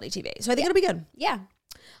for reality TV. So I think it'll be good. Yeah.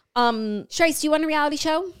 Strice, do you want a reality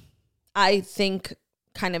show? I think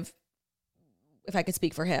kind of... if I could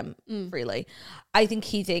speak for him freely, I think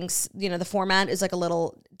he thinks, you know, the format is like a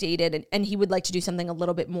little dated and he would like to do something a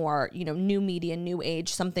little bit more, you know, new media, new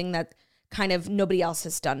age, something that kind of nobody else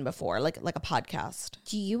has done before, like a podcast.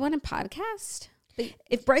 Do you want a podcast?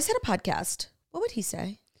 If Bryce had a podcast, what would he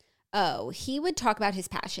say? Oh, he would talk about his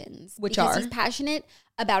passions. Which because are? he's passionate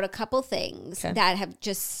about a couple things Okay. that have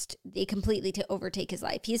just, they completely to overtake his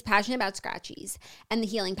life. He's passionate about scratchies and the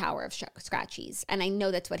healing power of scratchies. And I know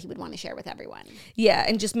that's what he would want to share with everyone. Yeah,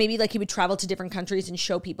 and just maybe like he would travel to different countries and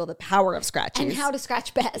show people the power of scratches. And how to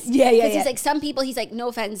scratch best. Yeah. Because he's like, some people, he's like, no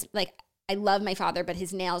offense, like, I love my father, but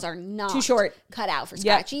his nails are not Too short. cut out for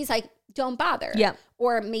Yep. scratchies. Like, don't bother. Yep.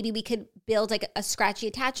 Or maybe we could build like a scratchy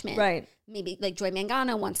attachment. Right. Maybe like Joy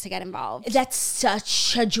Mangano wants to get involved. That's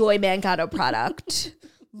such a Joy Mangano product.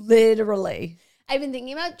 Literally. I've been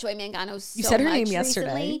thinking about Joy Mangano so You said her much name yesterday.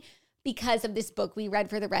 recently because of this book we read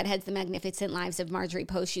for the Redheads, The Magnificent Lives of Marjorie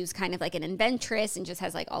Post. She was kind of like an inventress and just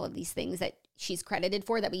has like all of these things that she's credited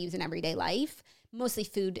for that we use in everyday life, mostly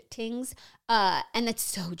food things. And that's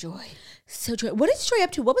so Joy. So Joy. What is Joy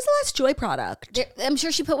up to? What was the last Joy product? I'm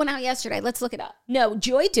sure she put one out yesterday. Let's look it up. No,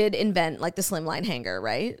 Joy did invent like the slimline hanger,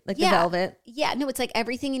 right? Like the velvet. Yeah, no, it's like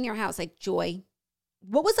everything in your house, like Joy.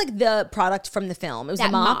 What was like the product from the film? It was That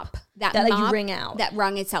the mop. That like mop you wring out. That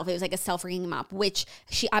wrung itself. It was like a self-wringing mop, which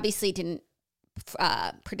she obviously didn't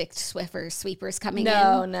predict sweepers coming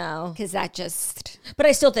in. No. Because that just... But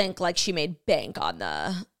I still think like she made bank on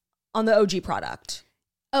the OG product.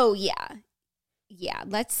 Oh, yeah. Yeah,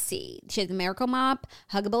 let's see. She has the Miracle Mop,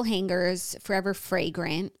 huggable hangers, forever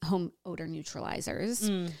fragrant, home odor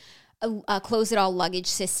neutralizers, a close it all luggage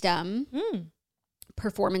system,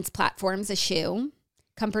 performance platforms, a shoe,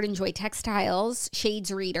 Comfort and Joy textiles,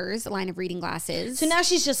 Shades readers, a line of reading glasses. So now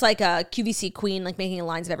she's just like a QVC queen, like making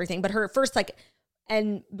lines of everything. But her first like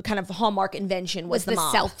and kind of hallmark invention was the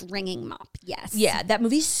mop. self-wringing mop. Yes. Yeah, that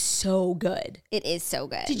movie's so good. It is so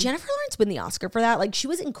good. Did Jennifer Lawrence win the Oscar for that? Like she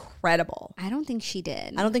was incredible. I don't think she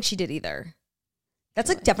did. I don't think she did either. That's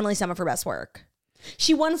like definitely some of her best work.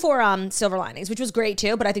 She won for Silver Linings, which was great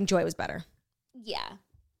too, but I think Joy was better. Yeah.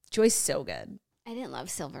 Joy's so good. I didn't love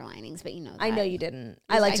Silver Linings, but you know that. I know you didn't.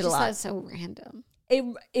 I liked it a just lot. thought it was so random.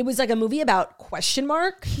 It was like a movie about question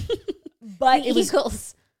mark, but it was.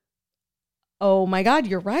 Eagles. Oh my God,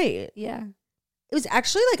 you're right. Yeah. It was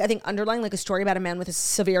actually like I think underlying like a story about a man with a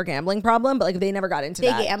severe gambling problem, but like they never got into They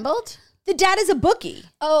that. gambled? The dad is a bookie.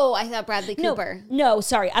 Oh, I thought Bradley Cooper. No,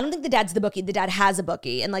 sorry. I don't think the dad's the bookie. The dad has a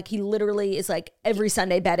bookie, and like he literally is like every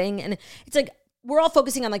Sunday betting, and it's like we're all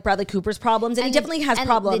focusing on like Bradley Cooper's problems, and he definitely has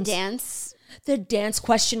problems. The dance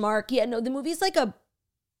question mark. Yeah, no, the movie's like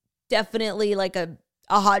definitely like a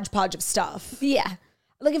hodgepodge of stuff. Yeah.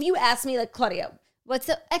 Like if you ask me, like Claudia,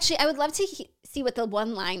 Actually, I would love to see what the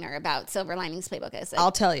one-liner about Silver Linings Playbook is. Like,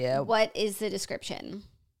 I'll tell you. What is the description?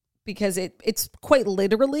 Because it's quite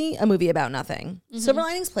literally a movie about nothing. Silver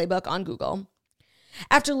Linings Playbook on Google.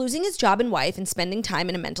 After losing his job and wife and spending time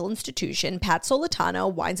in a mental institution, Pat Solitano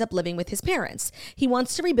winds up living with his parents. He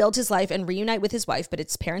wants to rebuild his life and reunite with his wife, but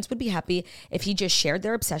his parents would be happy if he just shared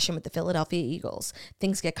their obsession with the Philadelphia Eagles.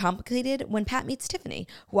 Things get complicated when Pat meets Tiffany,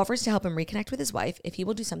 who offers to help him reconnect with his wife if he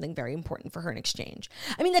will do something very important for her in exchange.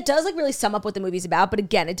 I mean, that does like really sum up what the movie's about, but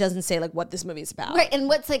again, it doesn't say like what this movie's about. Right, and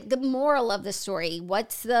what's like the moral of the story?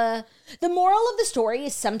 What's the moral of the story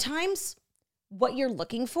is sometimes what you're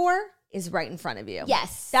looking for is right in front of you.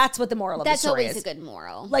 Yes. That's what the moral of the story is. That's always a good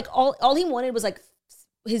moral. Like all he wanted was like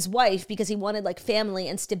his wife because he wanted like family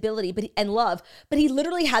and stability and love. But he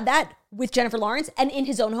literally had that with Jennifer Lawrence and in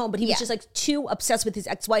his own home. But he was just like too obsessed with his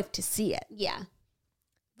ex-wife to see it. Yeah.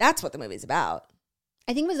 That's what the movie's about.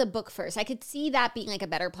 I think it was a book first. I could see that being like a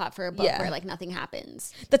better plot for a book where like nothing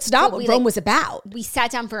happens. That's not what Rome was about. We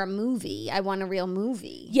sat down for a movie. I want a real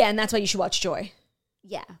movie. Yeah, and that's why you should watch Joy.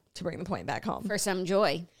 Yeah. To bring the point back home. For some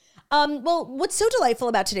joy. Well, what's so delightful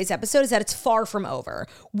about today's episode is that it's far from over.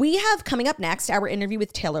 We have coming up next our interview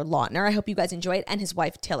with Taylor Lautner. I hope you guys enjoy it, and his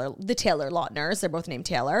wife the Taylor Lautners. They're both named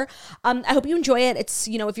Taylor. I hope you enjoy it. It's,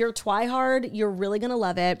 you know, if you're a twihard, you're really gonna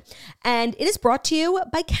love it. And it is brought to you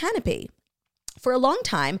by Canopy. For a long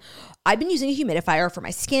time, I've been using a humidifier for my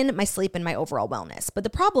skin, my sleep, and my overall wellness. But the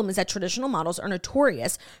problem is that traditional models are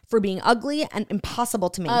notorious for being ugly and impossible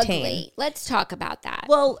to maintain. Ugly. Let's talk about that.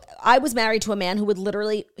 Well, I was married to a man who would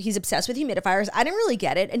literally, he's obsessed with humidifiers. I didn't really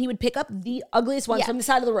get it. And he would pick up the ugliest ones from the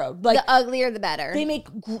side of the road. Like, the uglier, the better.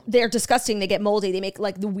 They're disgusting. They get moldy. They make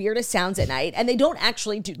like the weirdest sounds at night. And they don't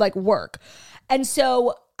actually do like work. And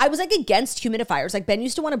so I was like against humidifiers. Like Ben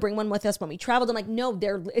used to want to bring one with us when we traveled. I'm like, no,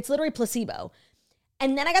 it's literally placebo.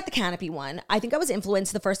 And then I got the Canopy one. I think I was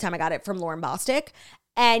influenced the first time I got it from Lauren Bostic.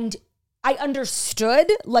 And I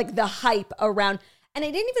understood like the hype around, and I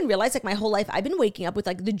didn't even realize like my whole life I've been waking up with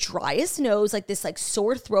like the driest nose, like this like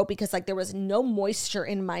sore throat because like there was no moisture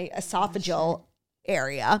in my esophageal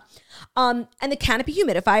area. And the Canopy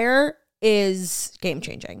humidifier is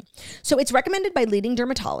game-changing. So it's recommended by leading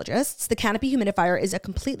dermatologists. The Canopy humidifier is a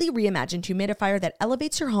completely reimagined humidifier that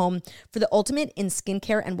elevates your home for the ultimate in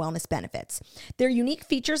skincare and wellness benefits. Their unique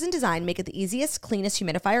features and design make it the easiest, cleanest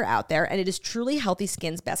humidifier out there, and it is truly healthy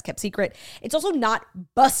skin's best-kept secret. It's also not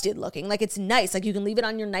busted looking. Like, it's nice. Like, you can leave it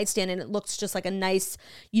on your nightstand and it looks just like a nice,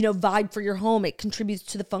 vibe for your home. It contributes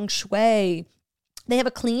to the feng shui. They have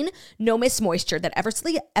a clean, no-mist moisture that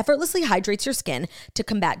effortlessly hydrates your skin to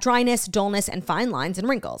combat dryness, dullness, and fine lines and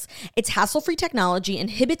wrinkles. Its hassle-free technology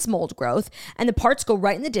inhibits mold growth, and the parts go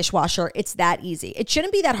right in the dishwasher. It's that easy. It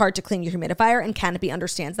shouldn't be that hard to clean your humidifier, and Canopy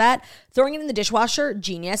understands that. Throwing it in the dishwasher,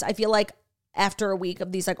 genius. I feel like after a week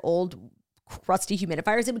of these old crusty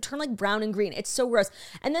humidifiers, it would turn brown and green. It's so gross.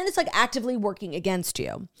 And then it's actively working against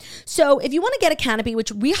you. So if you want to get a Canopy,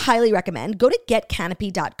 which we highly recommend, go to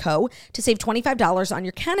getcanopy.co to save $25 on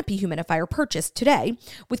your Canopy humidifier purchase today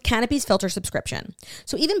with Canopy's filter subscription.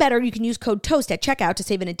 So even better, you can use code TOAST at checkout to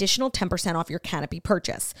save an additional 10% off your Canopy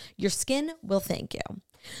purchase. Your skin will thank you.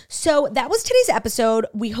 So that was today's episode.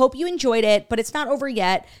 We hope you enjoyed it, but it's not over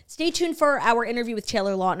yet. Stay tuned for our interview with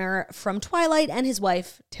Taylor Lautner from Twilight and his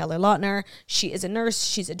wife, Taylor Lautner. She is a nurse.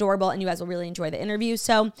 She's adorable, and you guys will really enjoy the interview.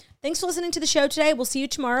 So thanks for listening to the show today. We'll see you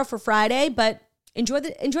tomorrow for Friday, but enjoy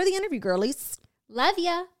the interview, girlies. Love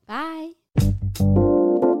ya. Bye.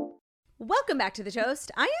 Welcome back to The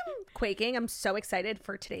Toast. I am quaking. I'm so excited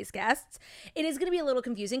for today's guests. It is going to be a little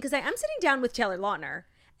confusing because I am sitting down with Taylor Lautner,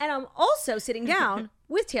 and I'm also sitting down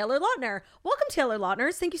with Taylor Lautner. Welcome, Taylor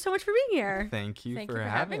Lautners. Thank you so much for being here. Thank you for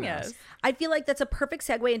having us. I feel like that's a perfect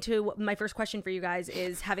segue into my first question for you guys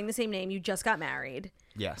is having the same name. You just got married.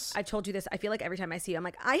 Yes. I've told you this. I feel like every time I see you, I'm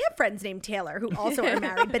like, I have friends named Taylor who also are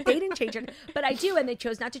married, but they didn't change it. But I do, and they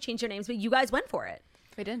chose not to change their names, but you guys went for it.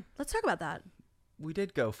 We did. Let's talk about that. We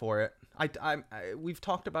did go for it. We've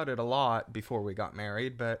talked about it a lot before we got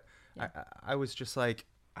married, but yeah. I was just like,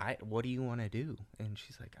 what do you want to do? And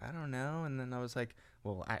she's like, I don't know. And then I was like,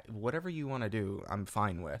 well, whatever you want to do, I'm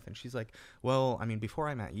fine with. And she's like, well, I mean, before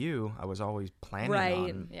I met you, I was always planning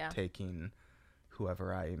on taking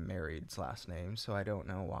whoever I married's last name. So I don't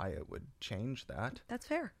know why it would change that. That's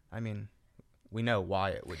fair. I mean, we know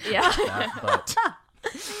why it would change that, but...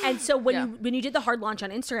 And so when you did the hard launch on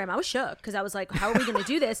Instagram, I was shook because I was like, how are we going to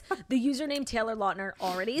do this? The username Taylor Lautner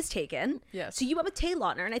already is taken. Yes. So you went with Tay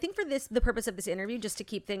Lautner. And I think for the purpose of this interview, just to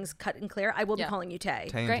keep things cut and clear, I will be calling you Tay.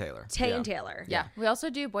 Tay and Taylor. Tay and Taylor. Yeah. We also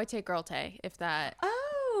do boy Tay, girl Tay, if that.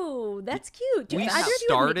 Oh, that's cute. We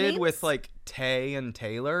started with Tay and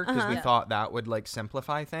Taylor because we thought that would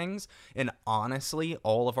simplify things. And honestly,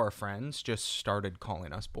 all of our friends just started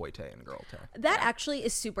calling us boy Tay and girl Tay. That actually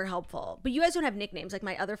is super helpful. But you guys don't have nicknames. Like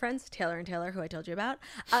my other friends, Taylor and Taylor, who I told you about,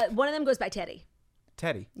 one of them goes by Teddy.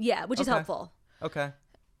 Teddy? Yeah, which is helpful. Okay.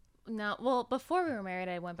 No, well, before we were married,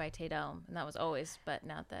 I went by Tay Dome, and that was always. But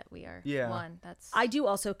now that we are one, that's. I do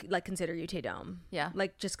also consider you Tay Dome. Yeah.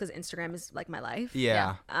 Just because Instagram is my life.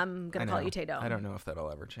 Yeah. I'm gonna call you Tay Dome. I don't know if that'll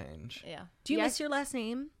ever change. Yeah. Do you miss your last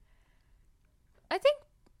name? I think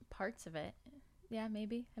parts of it. Yeah,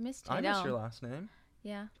 maybe. I miss Tay Dome. I miss your last name.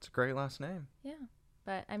 Yeah. It's a great last name. Yeah,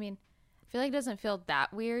 but I mean. I feel like it doesn't feel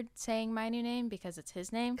that weird saying my new name because it's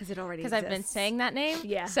his name. Because it already exists. Because I've been saying that name.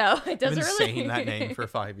 Yeah. So it doesn't really. I've been saying that name for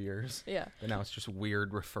 5 years. Yeah. But now it's just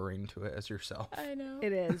weird referring to it as yourself. I know.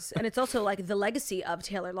 It is. And it's also the legacy of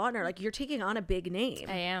Taylor Lautner. You're taking on a big name.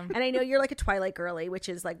 I am. And I know you're a Twilight girly, which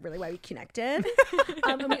is really why we connected.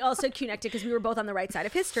 And we also connected because we were both on the right side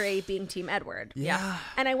of history, being Team Edward. Yeah.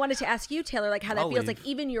 And I wanted to ask you, Taylor, how that feels.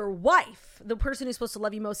 Even your wife, the person who's supposed to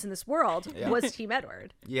love you most in this world, was Team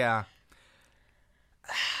Edward. Yeah.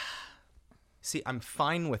 See, I'm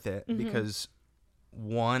fine with it because,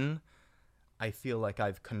 one, I feel like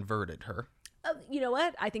I've converted her. You know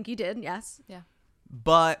what? I think you did, yes. Yeah.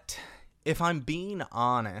 But if I'm being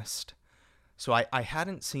honest, so I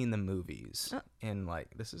hadn't seen the movies in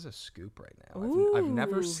this is a scoop right now. I've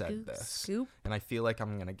never said this. Scoop. And I feel like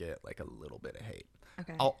I'm going to get a little bit of hate.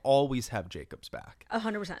 Okay. I'll always have Jacob's back.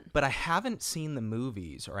 100%. But I haven't seen the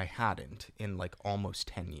movies, or I hadn't, in almost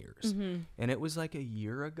 10 years. And it was a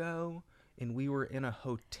year ago, and we were in a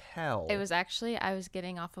hotel. It was actually, I was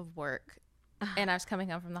getting off of work, and I was coming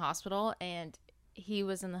home from the hospital, and he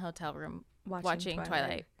was in the hotel room watching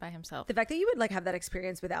Twilight by himself. The fact that you would have that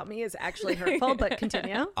experience without me is actually hurtful, but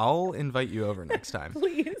continue. I'll invite you over next time.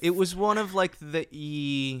 Please. It was one of the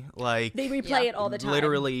they replay it all the time.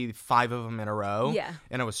 Literally 5 of them in a row. Yeah.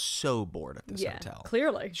 And I was so bored at this hotel.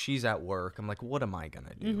 Clearly. She's at work. I'm like, what am I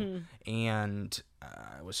gonna do? And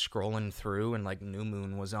I was scrolling through and like New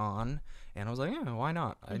Moon was on, and I was like, yeah, why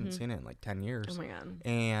not? I hadn't seen it in like 10 years. Oh my God.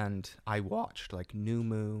 And I watched like New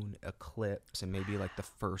Moon, Eclipse, and maybe like the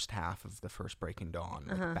first half of the first Breaking Dawn,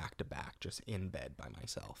 like back to back, just in bed by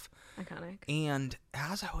myself. Iconic. And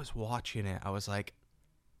as I was watching it, I was like,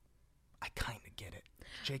 I kind of get it.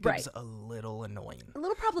 Jacob's a little annoying. A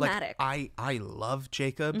little problematic. Like, I love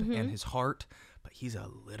Jacob and his heart, but he's a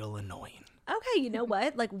little annoying. Okay, you know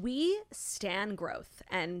what? Like, we stan growth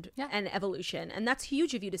and evolution, and that's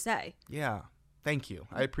huge of you to say. Yeah. Thank you.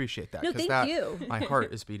 I appreciate that. No, thank you. My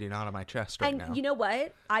heart is beating out of my chest right now. And you know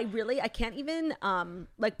what? I can't even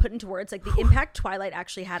like put into words like the impact Twilight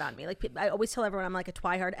actually had on me. Like, I always tell everyone I'm like a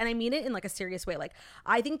Twihard, and I mean it in like a serious way. Like,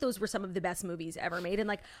 I think those were some of the best movies ever made. And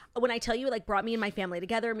like, when I tell you, it like brought me and my family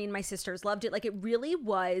together. Me and my sisters loved it. Like, it really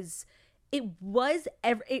was.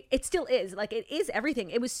 It still is, like, it is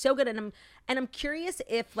everything. It was so good. And I'm curious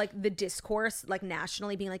if like the discourse like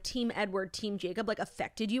nationally being like Team Edward, Team Jacob like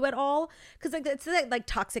affected you at all, because like it's that like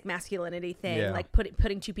toxic masculinity thing, like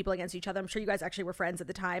putting two people against each other. I'm sure you guys actually were friends at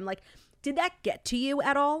the time. Like, did that get to you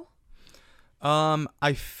at all?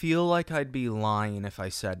 I feel like I'd be lying if I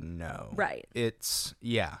said no. Right.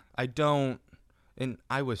 I don't, and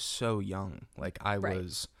I was so young. Like, I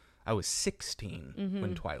was 16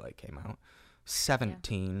 when Twilight came out,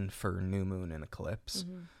 17 for New Moon and Eclipse.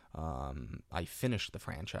 I finished the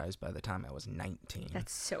franchise by the time I was 19.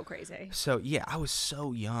 That's so crazy. So yeah, I was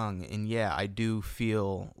so young, and yeah, I do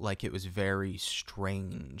feel like it was very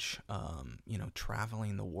strange,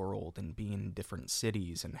 traveling the world and being in different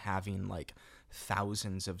cities and having like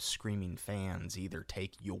thousands of screaming fans either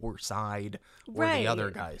take your side or the other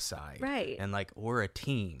guy's side. Right. And like, we're a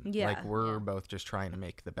team. Yeah. Like, we're both just trying to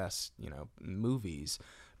make the best, movies.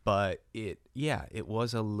 But it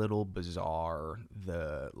was a little bizarre,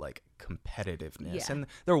 the like competitiveness. Yeah. And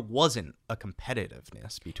there wasn't a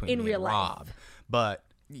competitiveness between me and Rob, but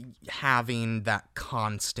having that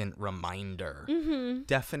constant reminder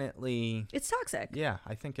definitely, it's toxic. Yeah,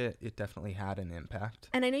 I think it definitely had an impact.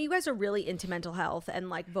 And I know you guys are really into mental health and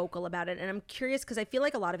like vocal about it, and I'm curious because I feel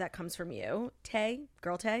like a lot of that comes from you,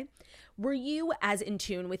 girl Tay. Were you as in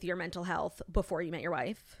tune with your mental health before you met your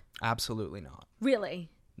wife? Absolutely not. Really?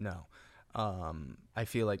 No. I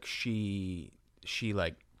feel like she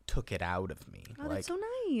like took it out of me. Oh, that's so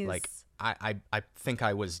nice. Like, I think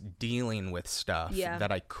I was dealing with stuff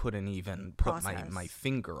that I couldn't even put my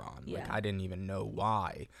finger on. Yeah. Like, I didn't even know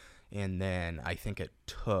why. And then I think it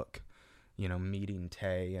took, meeting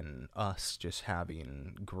Tay and us just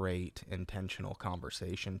having great intentional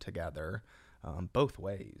conversation together, both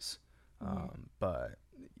ways. But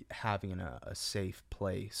having a safe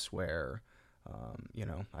place where,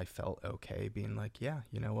 I felt okay being like, yeah,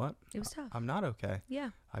 you know what? It was tough. I'm not okay. Yeah.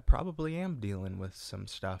 I probably am dealing with some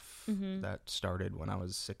stuff that started when I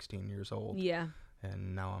was 16 years old. Yeah.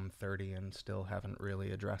 And now I'm 30 and still haven't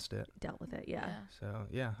really addressed it. Dealt with it, yeah. So,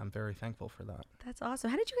 yeah, I'm very thankful for that. That's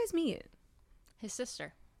awesome. How did you guys meet? His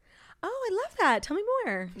sister. Oh, I love that. Tell me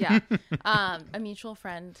more. Yeah. A mutual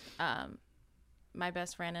friend, my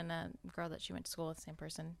best friend and a girl that she went to school with, the same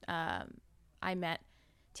person. I met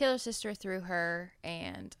Taylor's sister through her,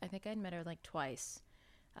 and I think I'd met her like twice.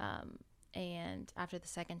 And after the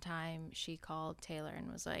second time, she called Taylor and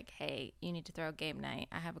was like, hey, you need to throw a game night.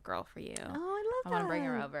 I have a girl for you. Oh, I love that. I want to bring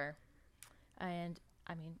her over. And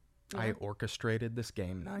I mean, I orchestrated this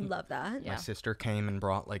game night. Love that. My sister came and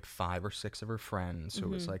brought like 5 or 6 of her friends, so it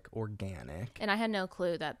was like organic. And I had no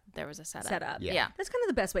clue that there was a setup. Yeah. That's kind of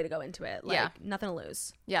the best way to go into it. Like, nothing to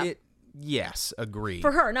lose. Yeah. Yes, agreed.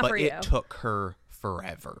 For her, not for you. But it took her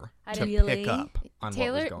forever to Really? pick up on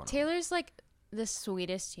what was going on. Taylor's like the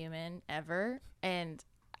sweetest human ever, and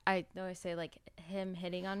I always say like him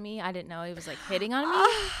hitting on me. I didn't know he was like hitting on me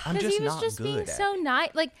because he was just being so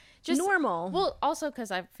nice, like just normal. Well, also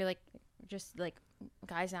because I feel like just like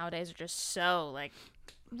guys nowadays are just so like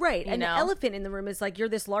right. And the elephant in the room is like, you're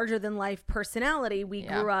this larger than life personality. We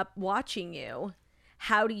grew up watching you.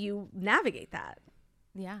 How do you navigate that?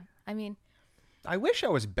 Yeah, I mean, I wish I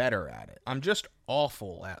was better at it. I'm just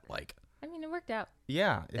awful at like. I mean, it worked out.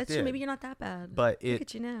 Yeah, it That's did. true. Maybe you're not that bad. But Look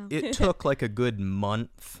at you now. It took like a good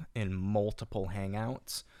month and multiple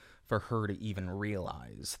hangouts for her to even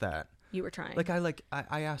realize that you were trying. Like,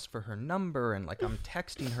 I asked for her number, and like I'm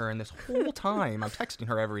texting her, and this whole time I'm texting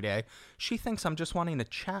her every day. She thinks I'm just wanting to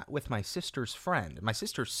chat with my sister's friend. My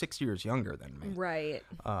sister's 6 years younger than me. Right.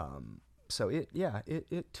 So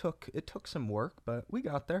it took some work, but we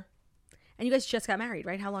got there. And you guys just got married,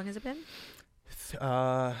 right? How long has it been?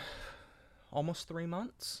 Almost 3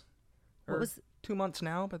 months. 2 months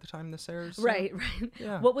now by the time this airs. So, Right.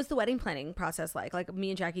 Yeah. What was the wedding planning process like? Like, me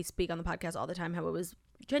and Jackie speak on the podcast all the time how it was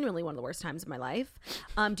genuinely one of the worst times of my life.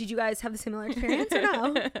 Did you guys have the similar experience or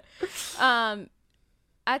no?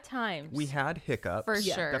 At times. We had hiccups. For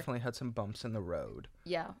sure. Definitely had some bumps in the road.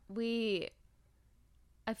 Yeah.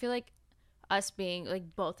 I feel like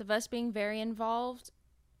both of us being very involved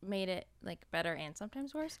made it like better and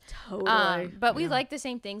sometimes worse. Totally. But we liked the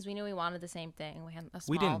same things. We knew we wanted the same thing. We had a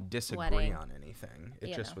small We didn't disagree wedding. on anything.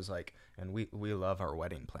 It just was like, and we love our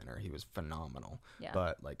wedding planner. He was phenomenal. Yeah.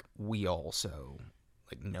 But like, we also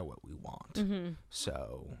like know what we want. Mm-hmm.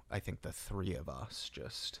 So I think the three of us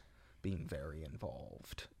just being very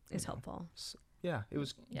involved Is helpful. Yeah, it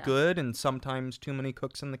was good, and sometimes too many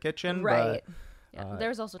cooks in the kitchen. Right. But, Yeah. There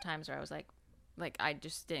was also times where I was like I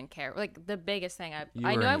just didn't care. Like the biggest thing I you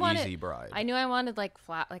were knew I an wanted. easy bride. I knew I wanted like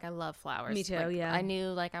I love flowers. Me too. Like, yeah. I knew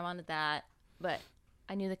like I wanted that, but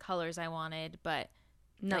I knew the colors I wanted, but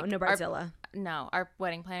No, like, no bridezilla. Our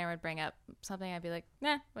wedding planner would bring up something. I'd be like,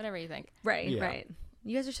 nah, whatever you think. Right. Yeah. Right.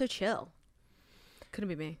 You guys are so chill. Couldn't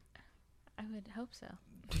be me. I would hope so.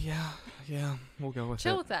 Yeah, we'll go with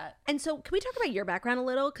Chill it. with that. And so, can we talk about your background a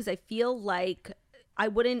little? Because I feel like I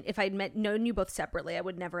wouldn't, if I'd known you both separately, I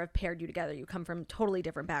would never have paired you together. You come from totally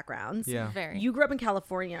different backgrounds. Yeah. Very. You grew up in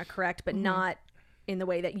California, correct? But not in the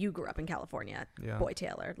way that you grew up in California, Yeah. Boy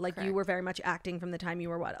Taylor. Like, you Correct. were very much acting from the time you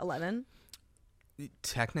were, what, 11?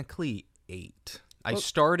 Technically 8. I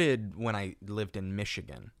started when I lived in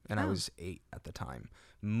Michigan, and I was 8 at the time.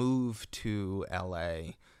 Moved to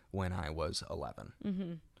LA when I was 11.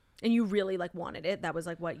 Mm-hmm. And you really, like, wanted it? That was,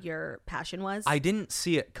 like, what your passion was? I didn't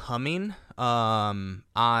see it coming.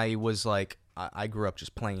 I was like, I grew up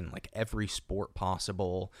just playing like every sport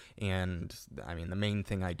possible, and I mean the main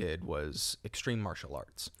thing I did was extreme martial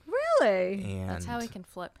arts. Really? And That's how we can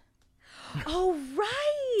flip. Oh,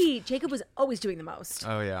 right. Jacob was always doing the most.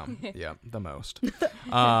 Oh yeah, yeah, the most.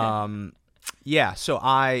 Yeah, so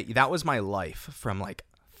that was my life from like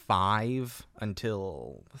 5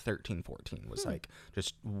 until 13, 14 was like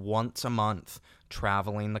just once a month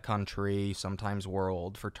traveling the country, sometimes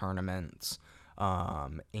world for tournaments.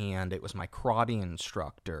 And it was my karate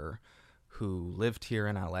instructor who lived here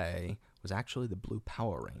in LA, was actually the Blue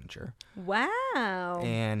Power Ranger. Wow.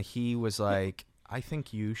 And he was like, I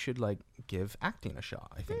think you should like give acting a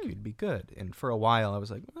shot. I think you'd be good. And for a while I was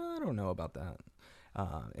like, I don't know about that.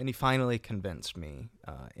 And he finally convinced me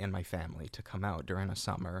and my family to come out during a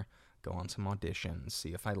summer, go on some auditions,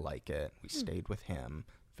 see if I like it. We stayed with him.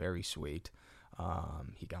 Very sweet.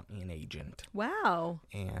 He got me an agent. Wow.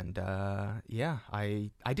 And yeah, I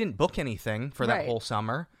didn't book anything for that Right. whole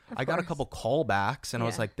summer. I got a couple callbacks, and I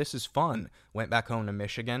was Yeah. like, this is fun. Went back home to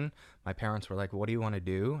Michigan. My parents were like, what do you want to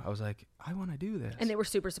do? I was like, I want to do this. And they were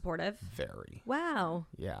super supportive. Very. Wow.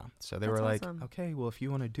 Yeah. So they That's were like, awesome. okay, well, if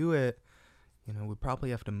you want to do it, you know, we probably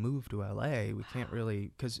have to move to LA. We can't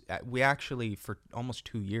really, because we actually, for almost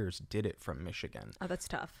 2 years, did it from Michigan. Oh, that's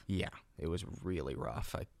tough. Yeah, it was really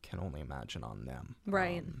rough. I can only imagine on them.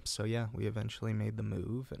 Right. So yeah, we eventually made the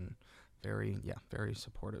move, and very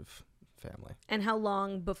supportive family. And how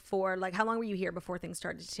long were you here before things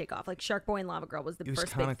started to take off? Like Shark Boy and Lava Girl was the It was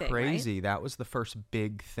first kind big of thing, crazy. That was the first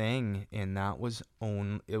big thing, and that was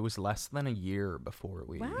it was less than a year before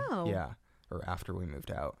we. Wow. Yeah, or after we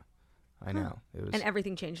moved out. I know it was. And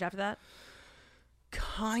everything changed after that?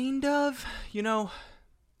 Kind of, you know,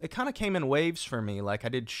 it kind of came in waves for me. Like I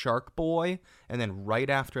did Shark Boy, and then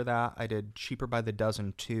right after that, I did Cheaper by the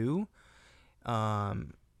Dozen 2. I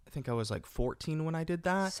think I was like 14 when I did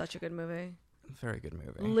that. Such a good movie. Very good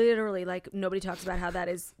movie. Literally, like, nobody talks about how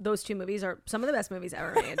those two movies are some of the best movies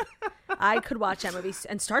ever made. I could watch that movie,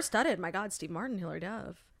 and star-studded. My God, Steve Martin, Hilary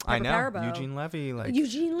Duff. I know. Piper Perabo. Eugene Levy. Like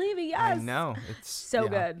Eugene Levy, yes. I know. It's So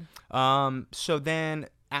good. So then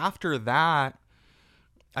after that,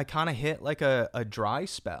 I kind of hit like a dry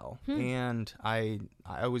spell, and I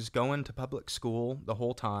was going to public school the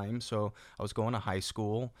whole time. So I was going to high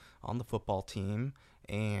school on the football team,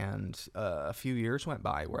 and a few years went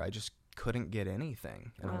by where I just couldn't get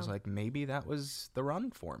anything, and I was like, maybe that was the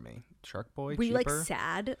run for me. Shark Boy. Were you like Cheaper.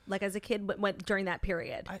 sad, like as a kid, went during that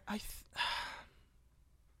period?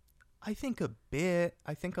 I think a bit.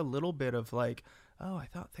 I think a little bit of like, oh, I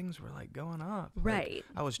thought things were like going up. Like, Right.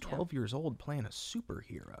 I was 12 years old playing a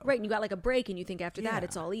superhero. Right, and you got like a break, and you think after that Yeah.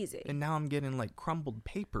 it's all easy. And now I'm getting like crumbled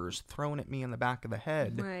papers thrown at me in the back of the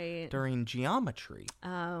head Right. during geometry.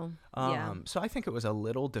 Oh, yeah. So I think it was a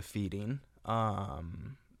little defeating.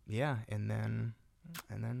 Yeah, and then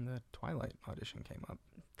the Twilight audition came up.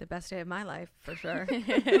 The best day of my life, for sure.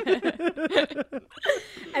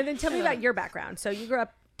 And then tell me about your background. So you grew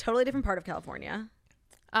up totally different part of California.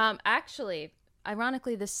 Actually,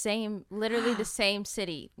 ironically literally the same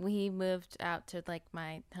city. We moved out to like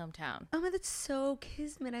my hometown. Oh my, that's so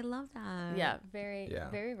kismet. I love that. Yeah, very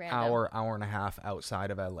random. Hour and a half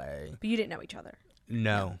outside of LA. But you didn't know each other.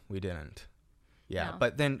 No, we didn't. Yeah, No.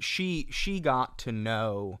 but then she got to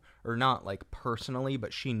know, or not like personally,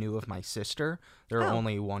 but she knew of my sister. They're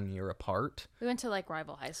only 1 year apart. We went to like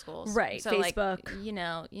rival high schools, Right, So Facebook. like, you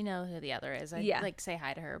know who the other is. I like say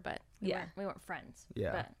hi to her, but we weren't friends.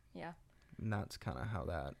 Yeah. But yeah. And that's kind of how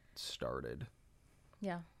that started.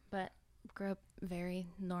 Yeah, but grew up very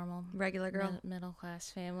normal, Regular girl. middle class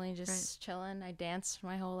family, just chilling. I danced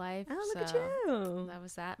my whole life. Oh, look at so you. That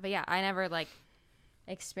was that. But yeah, I never like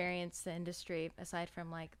experienced the industry aside from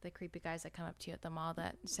like the creepy guys that come up to you at the mall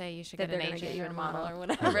that say you should That get an they're gonna agent get you or a model model. or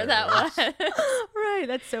whatever that was. Right,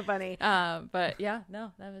 that's so funny. But yeah,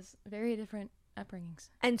 no, that was very different upbringings.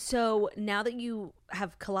 And so now that you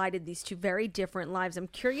have collided these two very different lives, I'm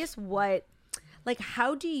curious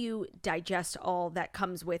how do you digest all that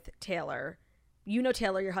comes with Taylor? You know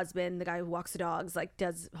Taylor, your husband, the guy who walks the dogs, like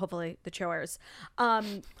does hopefully the chores.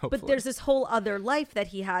 But there's this whole other life that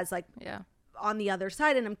he has like on the other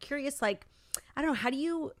side. And I'm curious, like, I don't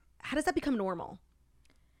know, how does that become normal?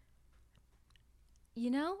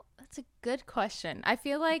 That's a good question. I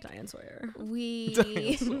feel like Diane Sawyer.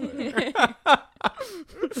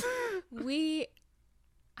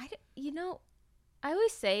 I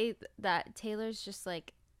always say that Taylor's just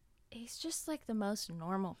like, he's just like the most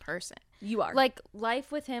normal person. You are. Like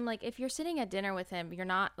life with him, like if you're sitting at dinner with him, you're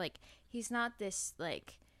not like, he's not this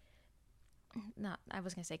like, I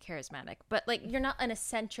was going to say charismatic, but like you're not an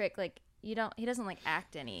eccentric, like he doesn't like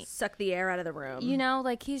act any. Suck the air out of the room.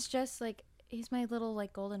 Like he's just like, he's my little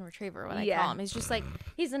like golden retriever, what I call him. He's just like,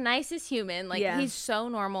 he's the nicest human. Like he's so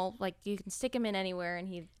normal. Like you can stick him in anywhere and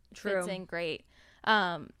he fits in great.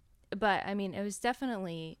 But I mean, it was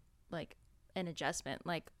definitely like an adjustment.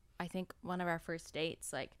 Like I think one of our first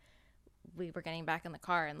dates, like we were getting back in the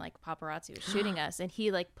car and like paparazzi was shooting us and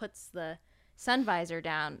he like puts the sun visor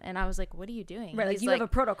down and I was like, what are you doing? Right, like you have a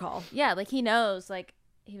protocol. Yeah, like he knows, like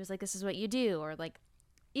he was like, this is what you do. Or like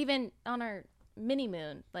even on our mini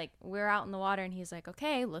moon, like we're out in the water and he's like,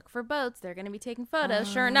 okay, look for boats, they're gonna be taking photos.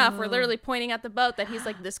 Sure enough, we're literally pointing at the boat that he's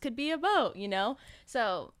like, this could be a boat,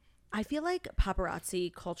 so I feel like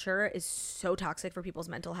paparazzi culture is so toxic for people's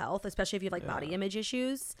mental health, especially if you have like body image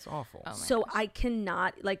issues. It's awful. Oh my So gosh.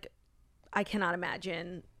 I cannot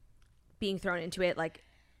imagine being thrown into it like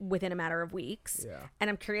within a matter of weeks. Yeah. And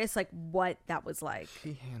I'm curious like what that was like.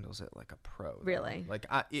 He handles it like a pro. though. Really? Like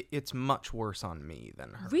it's much worse on me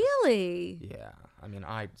than her. Really? Yeah. I mean,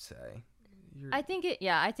 I'd say. I think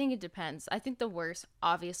it depends. I think the worst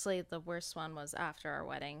one was after our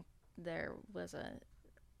wedding. There was a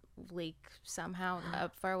leak somehow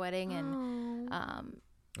up for our wedding and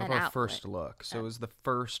Of our first look. So it was the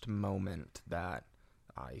first moment that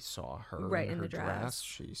I saw her Right, in in her the dress.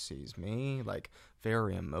 She sees me, like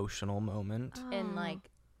very emotional moment. and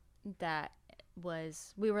like that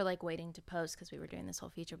was, we were like waiting to post because we were doing this whole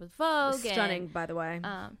feature with Vogue. Stunning, by the way.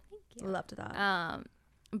 Thank you. Loved that.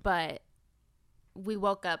 But we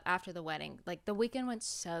woke up after the wedding. Like the weekend went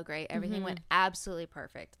so great. Everything went absolutely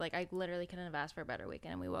perfect. Like I literally couldn't have asked for a better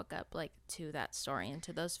weekend. And we woke up like to that story and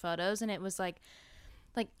to those photos. And it was like,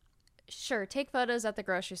 sure, take photos at the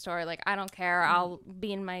grocery store. Like I don't care. I'll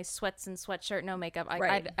be in my sweats and sweatshirt, no makeup.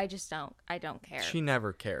 I just don't. I don't care. She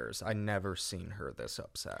never cares. I never seen her this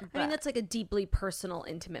upset. I mean, that's like a deeply personal,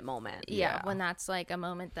 intimate moment. Yeah, when that's like a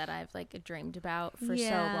moment that I've like dreamed about for so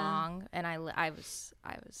long, and I was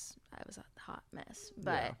a hot mess,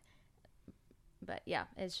 but yeah,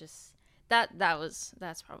 it's just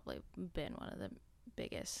that's probably been one of the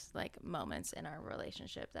biggest like moments in our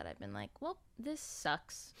relationship that I've been like, well, this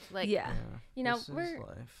sucks. Like, This is we're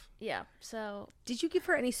life. So Did you give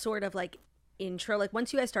her any sort of like intro? Like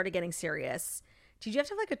once you guys started getting serious, did you have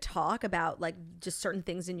to have like a talk about like just certain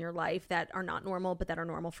things in your life that are not normal but that are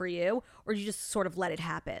normal for you? Or did you just sort of let it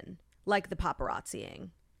happen? Like the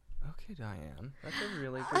paparazziing? Okay, Diane. That's a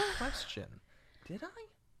really good question. Did I?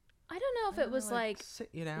 I don't know if it was like sit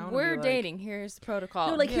you down and we're be like, dating. Here's the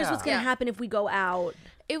protocol. No, like here's what's gonna happen if we go out.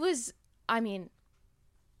 It was, I mean,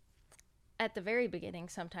 at the very beginning,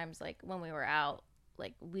 sometimes like when we were out,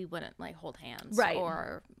 like we wouldn't like hold hands, right?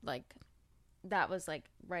 Or like that was like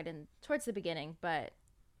right in towards the beginning, but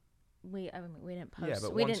we didn't post. Yeah,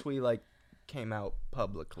 but we once we like came out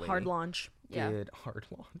publicly, Hard launch. Did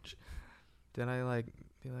I like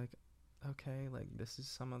be like, okay, like this is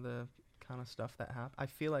some of the kind of stuff that happened? I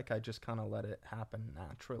feel like I just kind of let it happen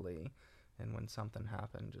naturally, and when something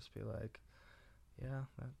happened, just be like, Yeah,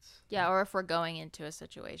 that's Yeah, or if we're going into a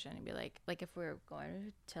situation and be like if we're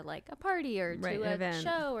going to like a party or Right, to an a event.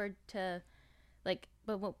 show or to like,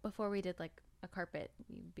 but before we did like a carpet,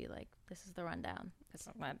 you'd be like, this is the rundown. I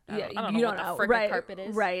don't know what the frick a carpet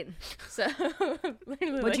is. Right. So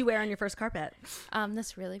What'd you wear on your first carpet?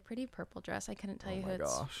 this really pretty purple dress. I couldn't tell you who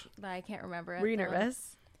it's, but I can't remember it. Were you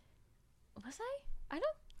nervous? Was I? I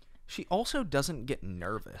don't. She also doesn't get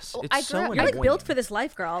nervous. Well, It's I so grew up- You're like annoying. built for this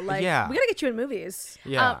life, girl. Like, Yeah. we gotta get you in movies.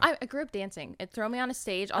 Yeah. I grew up dancing. It throw me on a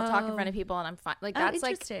stage. I'll talk in front of people and I'm fine. Like that's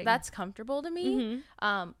interesting. that's comfortable to me.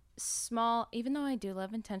 Small, even though I do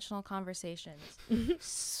love intentional conversations,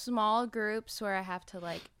 small groups where I have to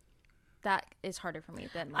like, that is harder for me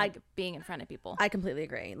than like being in front of people. I completely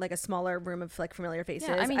agree. Like a smaller room of like familiar faces.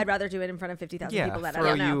 I mean- I'd rather do it in front of 50,000 yeah, people that I throw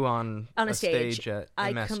don't know. you on a stage at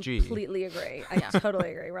I MSG. completely agree. I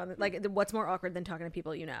totally agree. We're on like, what's more awkward than talking to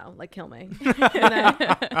people you know? Like, kill me.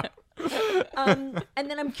 And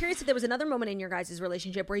then I'm curious if there was another moment in your guys'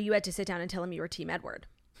 relationship where you had to sit down and tell him you were Team Edward.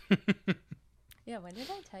 Yeah, when did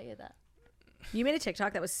I tell you that? You made a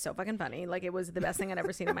TikTok that was so fucking funny. Like, it was the best thing I'd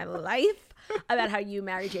ever seen in my life about how you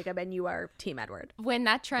married Jacob and you are Team Edward. When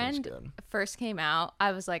that trend good. first came out,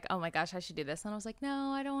 I was like, oh my gosh, I should do this. And I was like,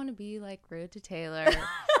 no, I don't want to be like rude to Taylor.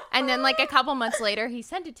 And then like a couple months later, he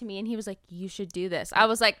sent it to me and he was like, you should do this. I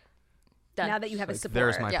was like, done. Now that you have a Like, support.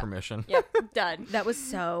 there's my Yeah. permission. Yep, done. That was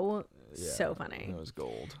so funny. That was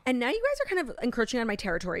gold. And now you guys are kind of encroaching on my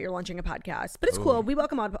territory. You're launching a podcast, but it's cool. We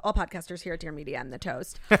welcome all podcasters here at Dear Media and the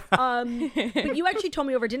Toast. But you actually told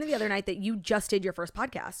me over dinner the other night that you just did your first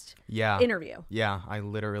podcast interview. Yeah, I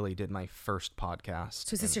literally did my first podcast.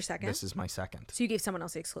 So is this and your second? This is my second. So you gave someone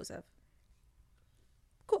else the exclusive.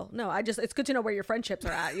 Cool. No, it's good to know where your friendships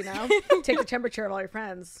are at, you know? Take the temperature of all your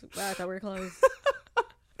friends. Wow, I thought we were close.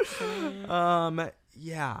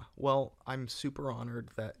 Yeah. Well, I'm super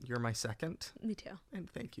honored that you're my second, Me too. and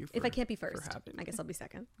thank you. If I can't be for first, having I me. guess I'll be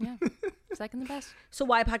second. Yeah, second the best. So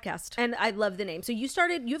why a podcast? And I love the name. So you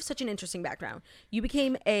have such an interesting background. You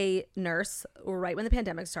became a nurse right when the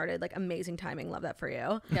pandemic started. Like, amazing timing. Love that for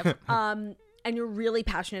you. Yep. And you're really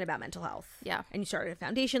passionate about mental health. Yeah. And you started a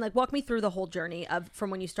foundation. Like, walk me through the whole journey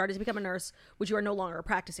from when you started to become a nurse, which you are no longer a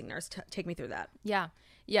practicing nurse. Take me through that. Yeah.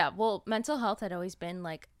 Well, mental health had always been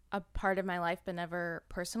like a part of my life, but never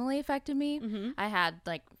personally affected me. I had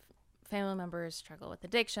like family members struggle with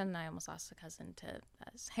addiction. I almost lost a cousin to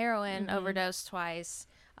heroin overdose twice.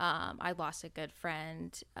 I lost a good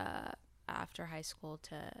friend after high school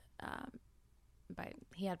to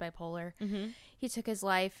he had bipolar. He took his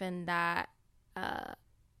life, and that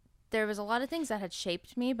there was a lot of things that had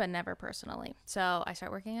shaped me, but never personally. So I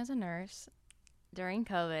started working as a nurse during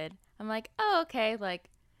COVID. I'm like, oh, okay, like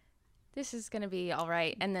this is gonna be all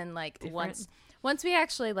right. And then like once we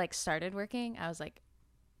actually like started working, I was like,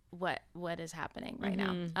 what is happening right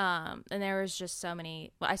now? And there was just so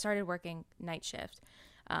many. Well, I started working night shift.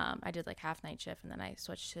 I did like half night shift, and then I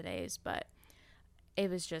switched to days. But it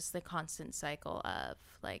was just the constant cycle of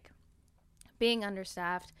like being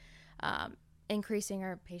understaffed, increasing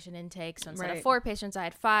our patient intake. So instead of 4 patients, I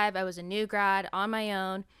had 5. I was a new grad on my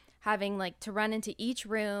own, having like to run into each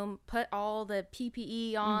room, put all the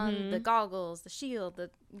PPE on, the goggles, the shield, the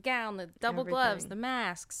gown, the double gloves, the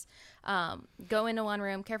masks, go into one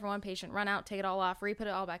room, care for one patient, run out, take it all off, re-put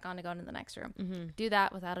it all back on to go into the next room. Do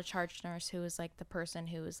that without a charge nurse who was like the person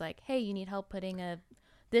who was like, hey, you need help putting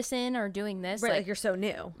this in or doing this. Right, like you're so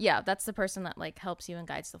new. Yeah, that's the person that like helps you and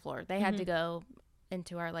guides the floor. They had to go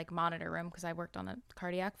into our like monitor room because I worked on a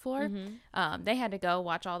cardiac floor. They had to go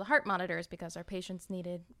watch all the heart monitors because our patients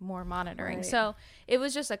needed more monitoring. Right. So it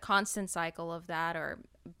was just a constant cycle of that, or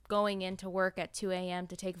going into work at 2 a.m.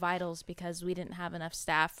 to take vitals because we didn't have enough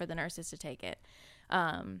staff for the nurses to take it.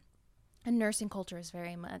 And nursing culture is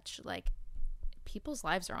very much like people's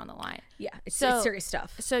lives are on the line. Yeah, it's serious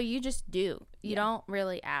stuff. So you just do. You don't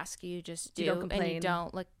really ask. You just do. You don't complain. And you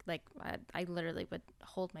don't look like I literally would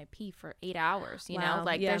hold my pee for 8 hours. You know,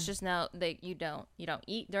 like yeah. there's just no that you don't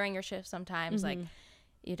eat during your shift sometimes. Like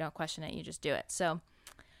you don't question it. You just do it. So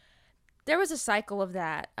there was a cycle of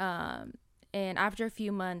that. And after a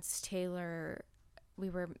few months, Taylor, we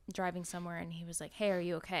were driving somewhere and he was like, hey, are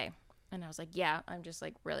you okay? And I was like, yeah, I'm just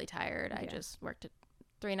like really tired. I just worked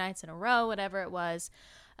 3 nights in a row, whatever it was.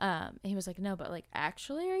 And he was like, no, but like,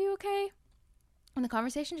 actually, are you okay? And the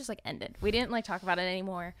conversation just like ended. We didn't like talk about it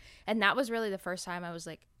anymore. And that was really the first time I was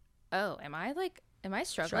like, oh, am I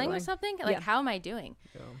struggling with something? Like, how am I doing?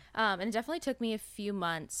 Yeah. And it definitely took me a few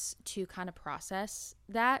months to kind of process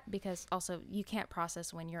that, because also you can't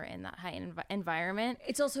process when you're in that high environment.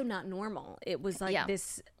 It's also not normal. It was like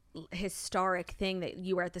this historic thing that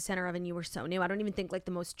you were at the center of and you were so new. I don't even think like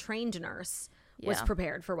the most trained nurse was Yeah.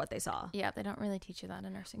 prepared for what they saw. Yeah, they don't really teach you that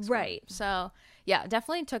in nursing school. Right. So, yeah,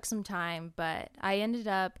 definitely took some time, but I ended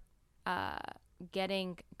up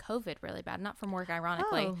getting COVID really bad. Not from work,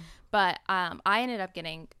 ironically, Oh. but I ended up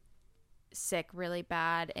getting sick really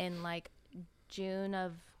bad in like June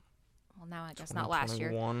of, well, now I guess not last year,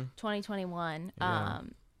 2021. Yeah.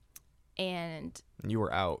 And You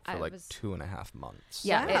were out for I like was- 2.5 months.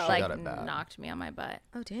 yeah, Wow. it She like got it bad. knocked me on my butt.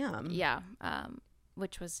 Oh, damn. Yeah,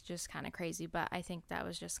 which was just kind of crazy, but I think that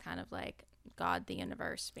was just kind of like God, the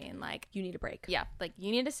universe being like, You need a break. yeah, like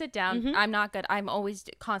you need to sit down. Mhm. I'm not good. I'm always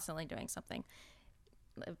constantly doing something.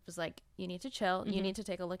 It was like, you need to chill. You need to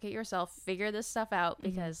take a look at yourself, figure this stuff out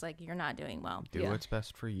because like you're not doing well. Do what's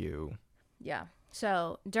best for you. Yeah.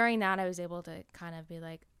 So during that, I was able to kind of be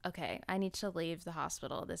like, okay, I need to leave the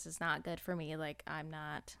hospital. This is not good for me. Like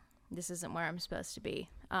this isn't where I'm supposed to be.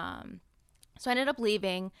 So I ended up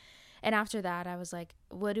leaving. And after that, I was like,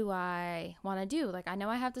 what do I want to do? Like, I know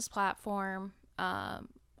I have this platform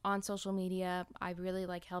on social media. I really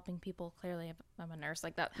like helping people. Clearly, I'm a nurse.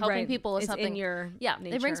 Like that, helping Right. people is It's something. in your yeah,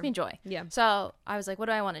 it brings nature. me joy. Yeah. So I was like, what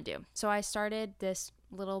do I want to do? So I started this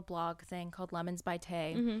little blog thing called Lemons by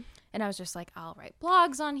Tay. And I was just like, I'll write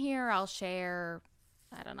blogs on here. I'll share,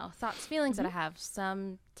 I don't know, thoughts, feelings that I have,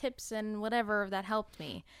 some tips and whatever that helped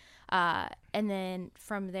me. And then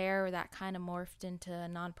from there, that kind of morphed into a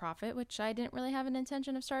nonprofit, which I didn't really have an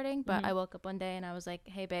intention of starting. But I woke up one day and I was like,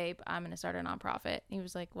 hey, babe, I'm going to start a nonprofit. He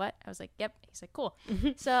was like, what? I was like, yep. He's like, cool.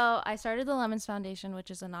 So I started the Lemons Foundation,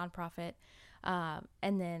 which is a nonprofit.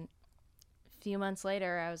 And then a few months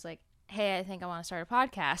later, I was like, hey, I think I want to start a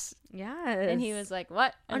podcast. Yes. And he was like,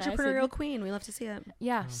 what? And I said, Entrepreneurial queen. We love to see it.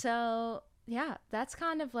 yeah. So yeah, that's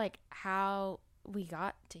kind of like how we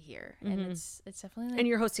got to here. And it's definitely like, And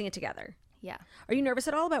you're hosting it together. yeah. Are you nervous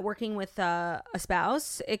at all about working with a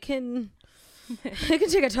spouse? It can take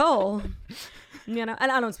a toll. You know,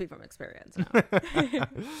 and I don't speak from experience.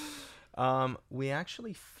 No. We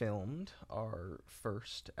actually filmed our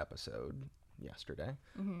first episode yesterday.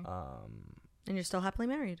 And you're still happily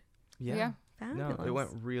married. Yeah. Fabulous. No, it went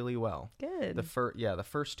really well. Good. The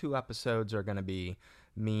first 2 episodes are going to be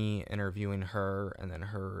me interviewing her and then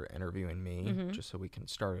her interviewing me, just so we can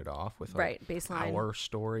start it off with like, baseline. our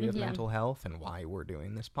story of mental health and why we're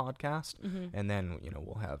doing this podcast. And then,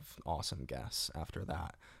 we'll have awesome guests after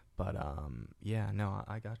that. But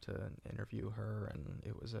I got to interview her and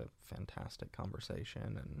it was a fantastic conversation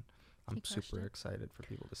and I'm super excited for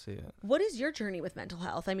people to see it. What is your journey with mental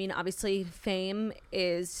health? I mean, obviously fame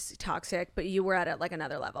is toxic, but you were at it like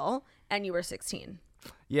another level and you were 16.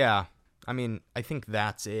 Yeah. I mean, I think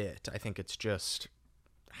that's it. I think it's just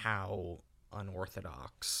how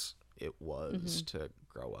unorthodox it was to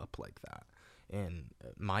grow up like that. And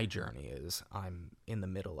my journey is I'm in the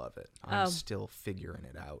middle of it. I'm still figuring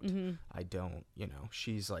it out. I don't,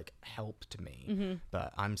 she's like helped me,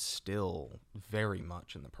 but I'm still very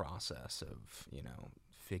much in the process of,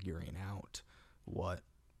 figuring out what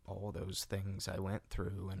all those things I went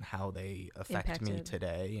through and how they affect me Impacted.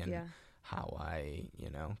 today and Yeah. how I,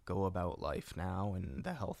 go about life now in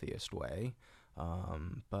the healthiest way.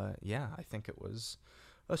 But yeah, I think it was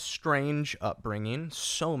a strange upbringing,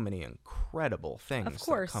 so many incredible things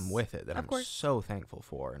that come with it that I'm so thankful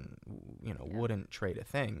for and, wouldn't trade a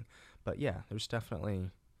thing. But yeah, there's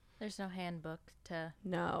no handbook to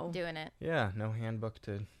No. doing it. Yeah, no handbook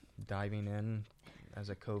to diving in as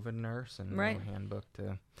a COVID nurse and no handbook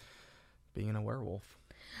to being a werewolf.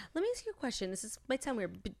 Let me ask you a question. Might sound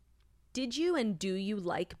weird, but did you and do you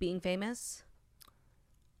like being famous?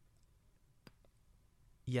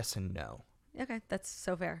 Yes and no. Okay, that's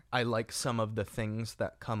so fair. I like some of the things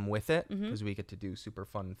that come with it because we get to do super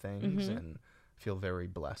fun things and feel very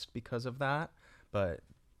blessed because of that. But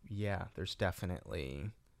yeah, there's definitely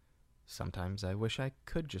sometimes I wish I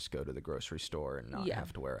could just go to the grocery store and not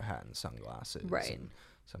have to wear a hat and sunglasses. Right. And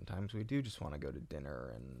sometimes we do just want to go to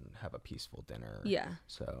dinner and have a peaceful dinner. Yeah.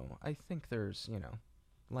 So I think there's,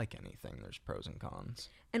 like anything, there's pros and cons.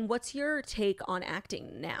 And what's your take on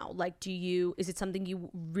acting now? Like, is it something you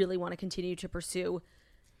really want to continue to pursue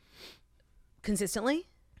consistently?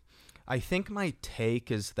 I think my take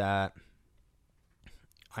is that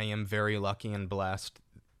I am very lucky and blessed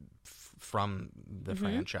from the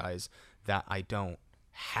franchise that I don't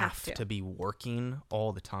have to be working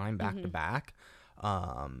all the time back to back.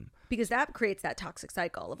 Because that creates that toxic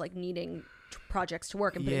cycle of like needing projects to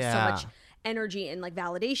work and putting so Yeah. much energy and like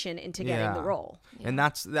validation into getting the role. And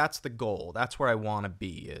that's the goal. That's where I want to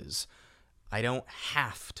be is I don't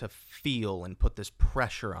have to feel and put this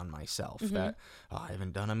pressure on myself that I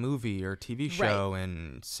haven't done a movie or TV show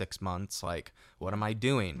in 6 months. Like, what am I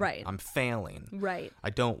doing? Right. I'm failing. Right. I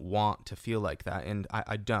don't want to feel like that, and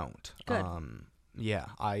I don't. Good. Yeah,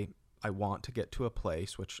 I want to get to a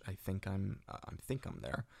place, which I think I'm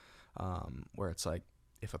there, where it's like,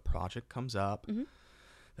 if a project comes up,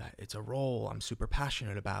 that it's a role I'm super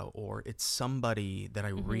passionate about, or it's somebody that I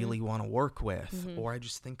really want to work with, or I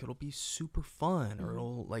just think it'll be super fun, or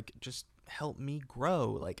it'll like just help me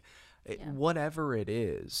grow, like whatever it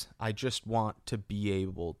is, I just want to be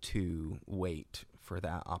able to wait for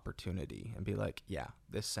that opportunity and be like, yeah,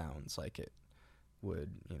 this sounds like it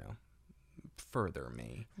would, further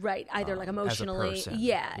me. Right. Either like emotionally. as a person.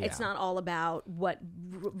 Yeah. It's not all about what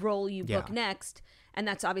role you book next. And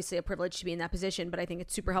that's obviously a privilege to be in that position. But I think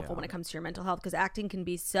it's super helpful when it comes to your mental health, because acting can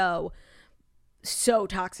be so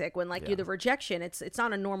toxic when like you're the rejection. It's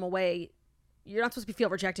not a normal way. You're not supposed to feel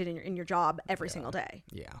rejected in your job every single day.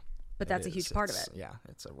 Yeah. But that's a huge part of it. Yeah.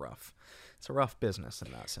 It's a rough business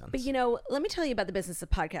in that sense. But let me tell you about the business of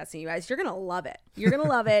podcasting, you guys. You're going to love it. You're going to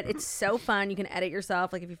love it. It's so fun. You can edit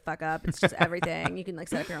yourself. Like if you fuck up, it's just everything. You can like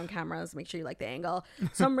set up your own cameras, make sure you like the angle.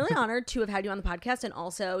 So I'm really honored to have had you on the podcast and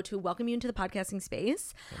also to welcome you into the podcasting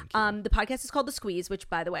space. The podcast is called The Squeeze, which,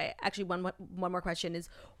 by the way, actually one more question is,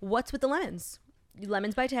 what's with the lemons?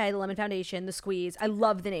 Lemons by Tay, the Lemon Foundation, The Squeeze. I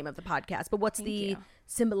love the name of the podcast, but what's the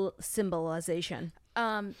symbolization?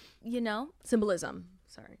 Symbolism.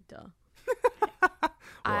 Sorry, duh.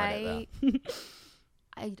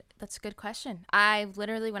 That's a good question. I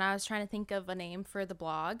literally, when I was trying to think of a name for the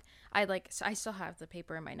blog, I still have the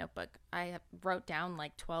paper in my notebook. I wrote down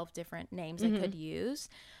like 12 different names I could use,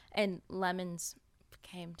 and lemons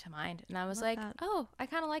came to mind. And I was like, oh, I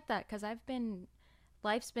kind of like that, because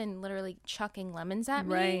life's been literally chucking lemons at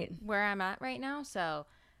me where I'm at right now. So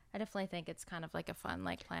I definitely think it's kind of like a fun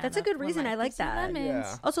like plan. That's a good reason. I like that. Lemons.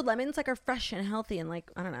 Yeah. Also, lemons like are fresh and healthy and like,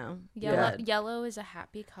 I don't know. Yellow is a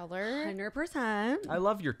happy color. 100%. I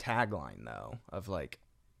love your tagline though of like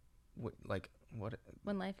what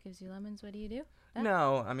When life gives you lemons, what do you do? That?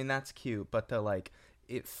 No, I mean that's cute, but the like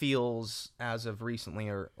it feels as of recently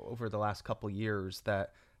or over the last couple years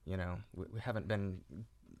that we haven't been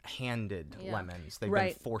handed lemons. They've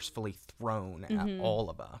been forcefully thrown at all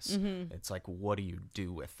of us. It's like, what do you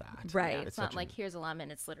do with that? Right. It's not like here's a lemon.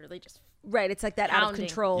 It's literally just it's like that pounding. out of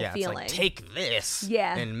control feeling. It's like, take this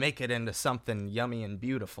and make it into something yummy and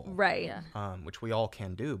beautiful. Right. Which we all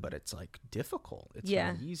can do, but it's like difficult. It's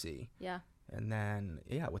not easy. Yeah. And then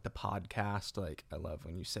with the podcast, like I love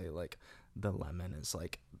when you say like the lemon is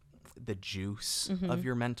like the juice of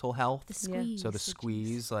your mental health. The squeeze. So the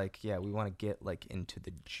squeeze, like, we want to get like into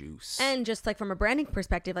the juice. And just like from a branding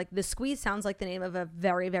perspective, like The Squeeze sounds like the name of a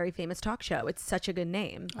very, very famous talk show. It's such a good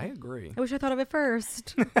name. I agree. I wish I thought of it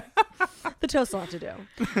first. The toast will have to do.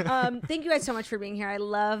 Thank you guys so much for being here. I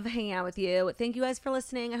love hanging out with you. Thank you guys for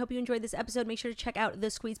listening. I hope you enjoyed this episode. Make sure to check out The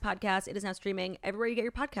Squeeze podcast. It is now streaming everywhere you get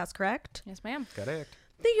your podcast, correct? Yes, ma'am. Correct.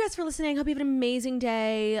 Thank you guys for listening. Hope you have an amazing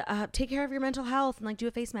day. Take care of your mental health and like do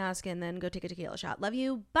a face mask and then go take a tequila shot. Love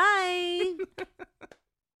you. Bye.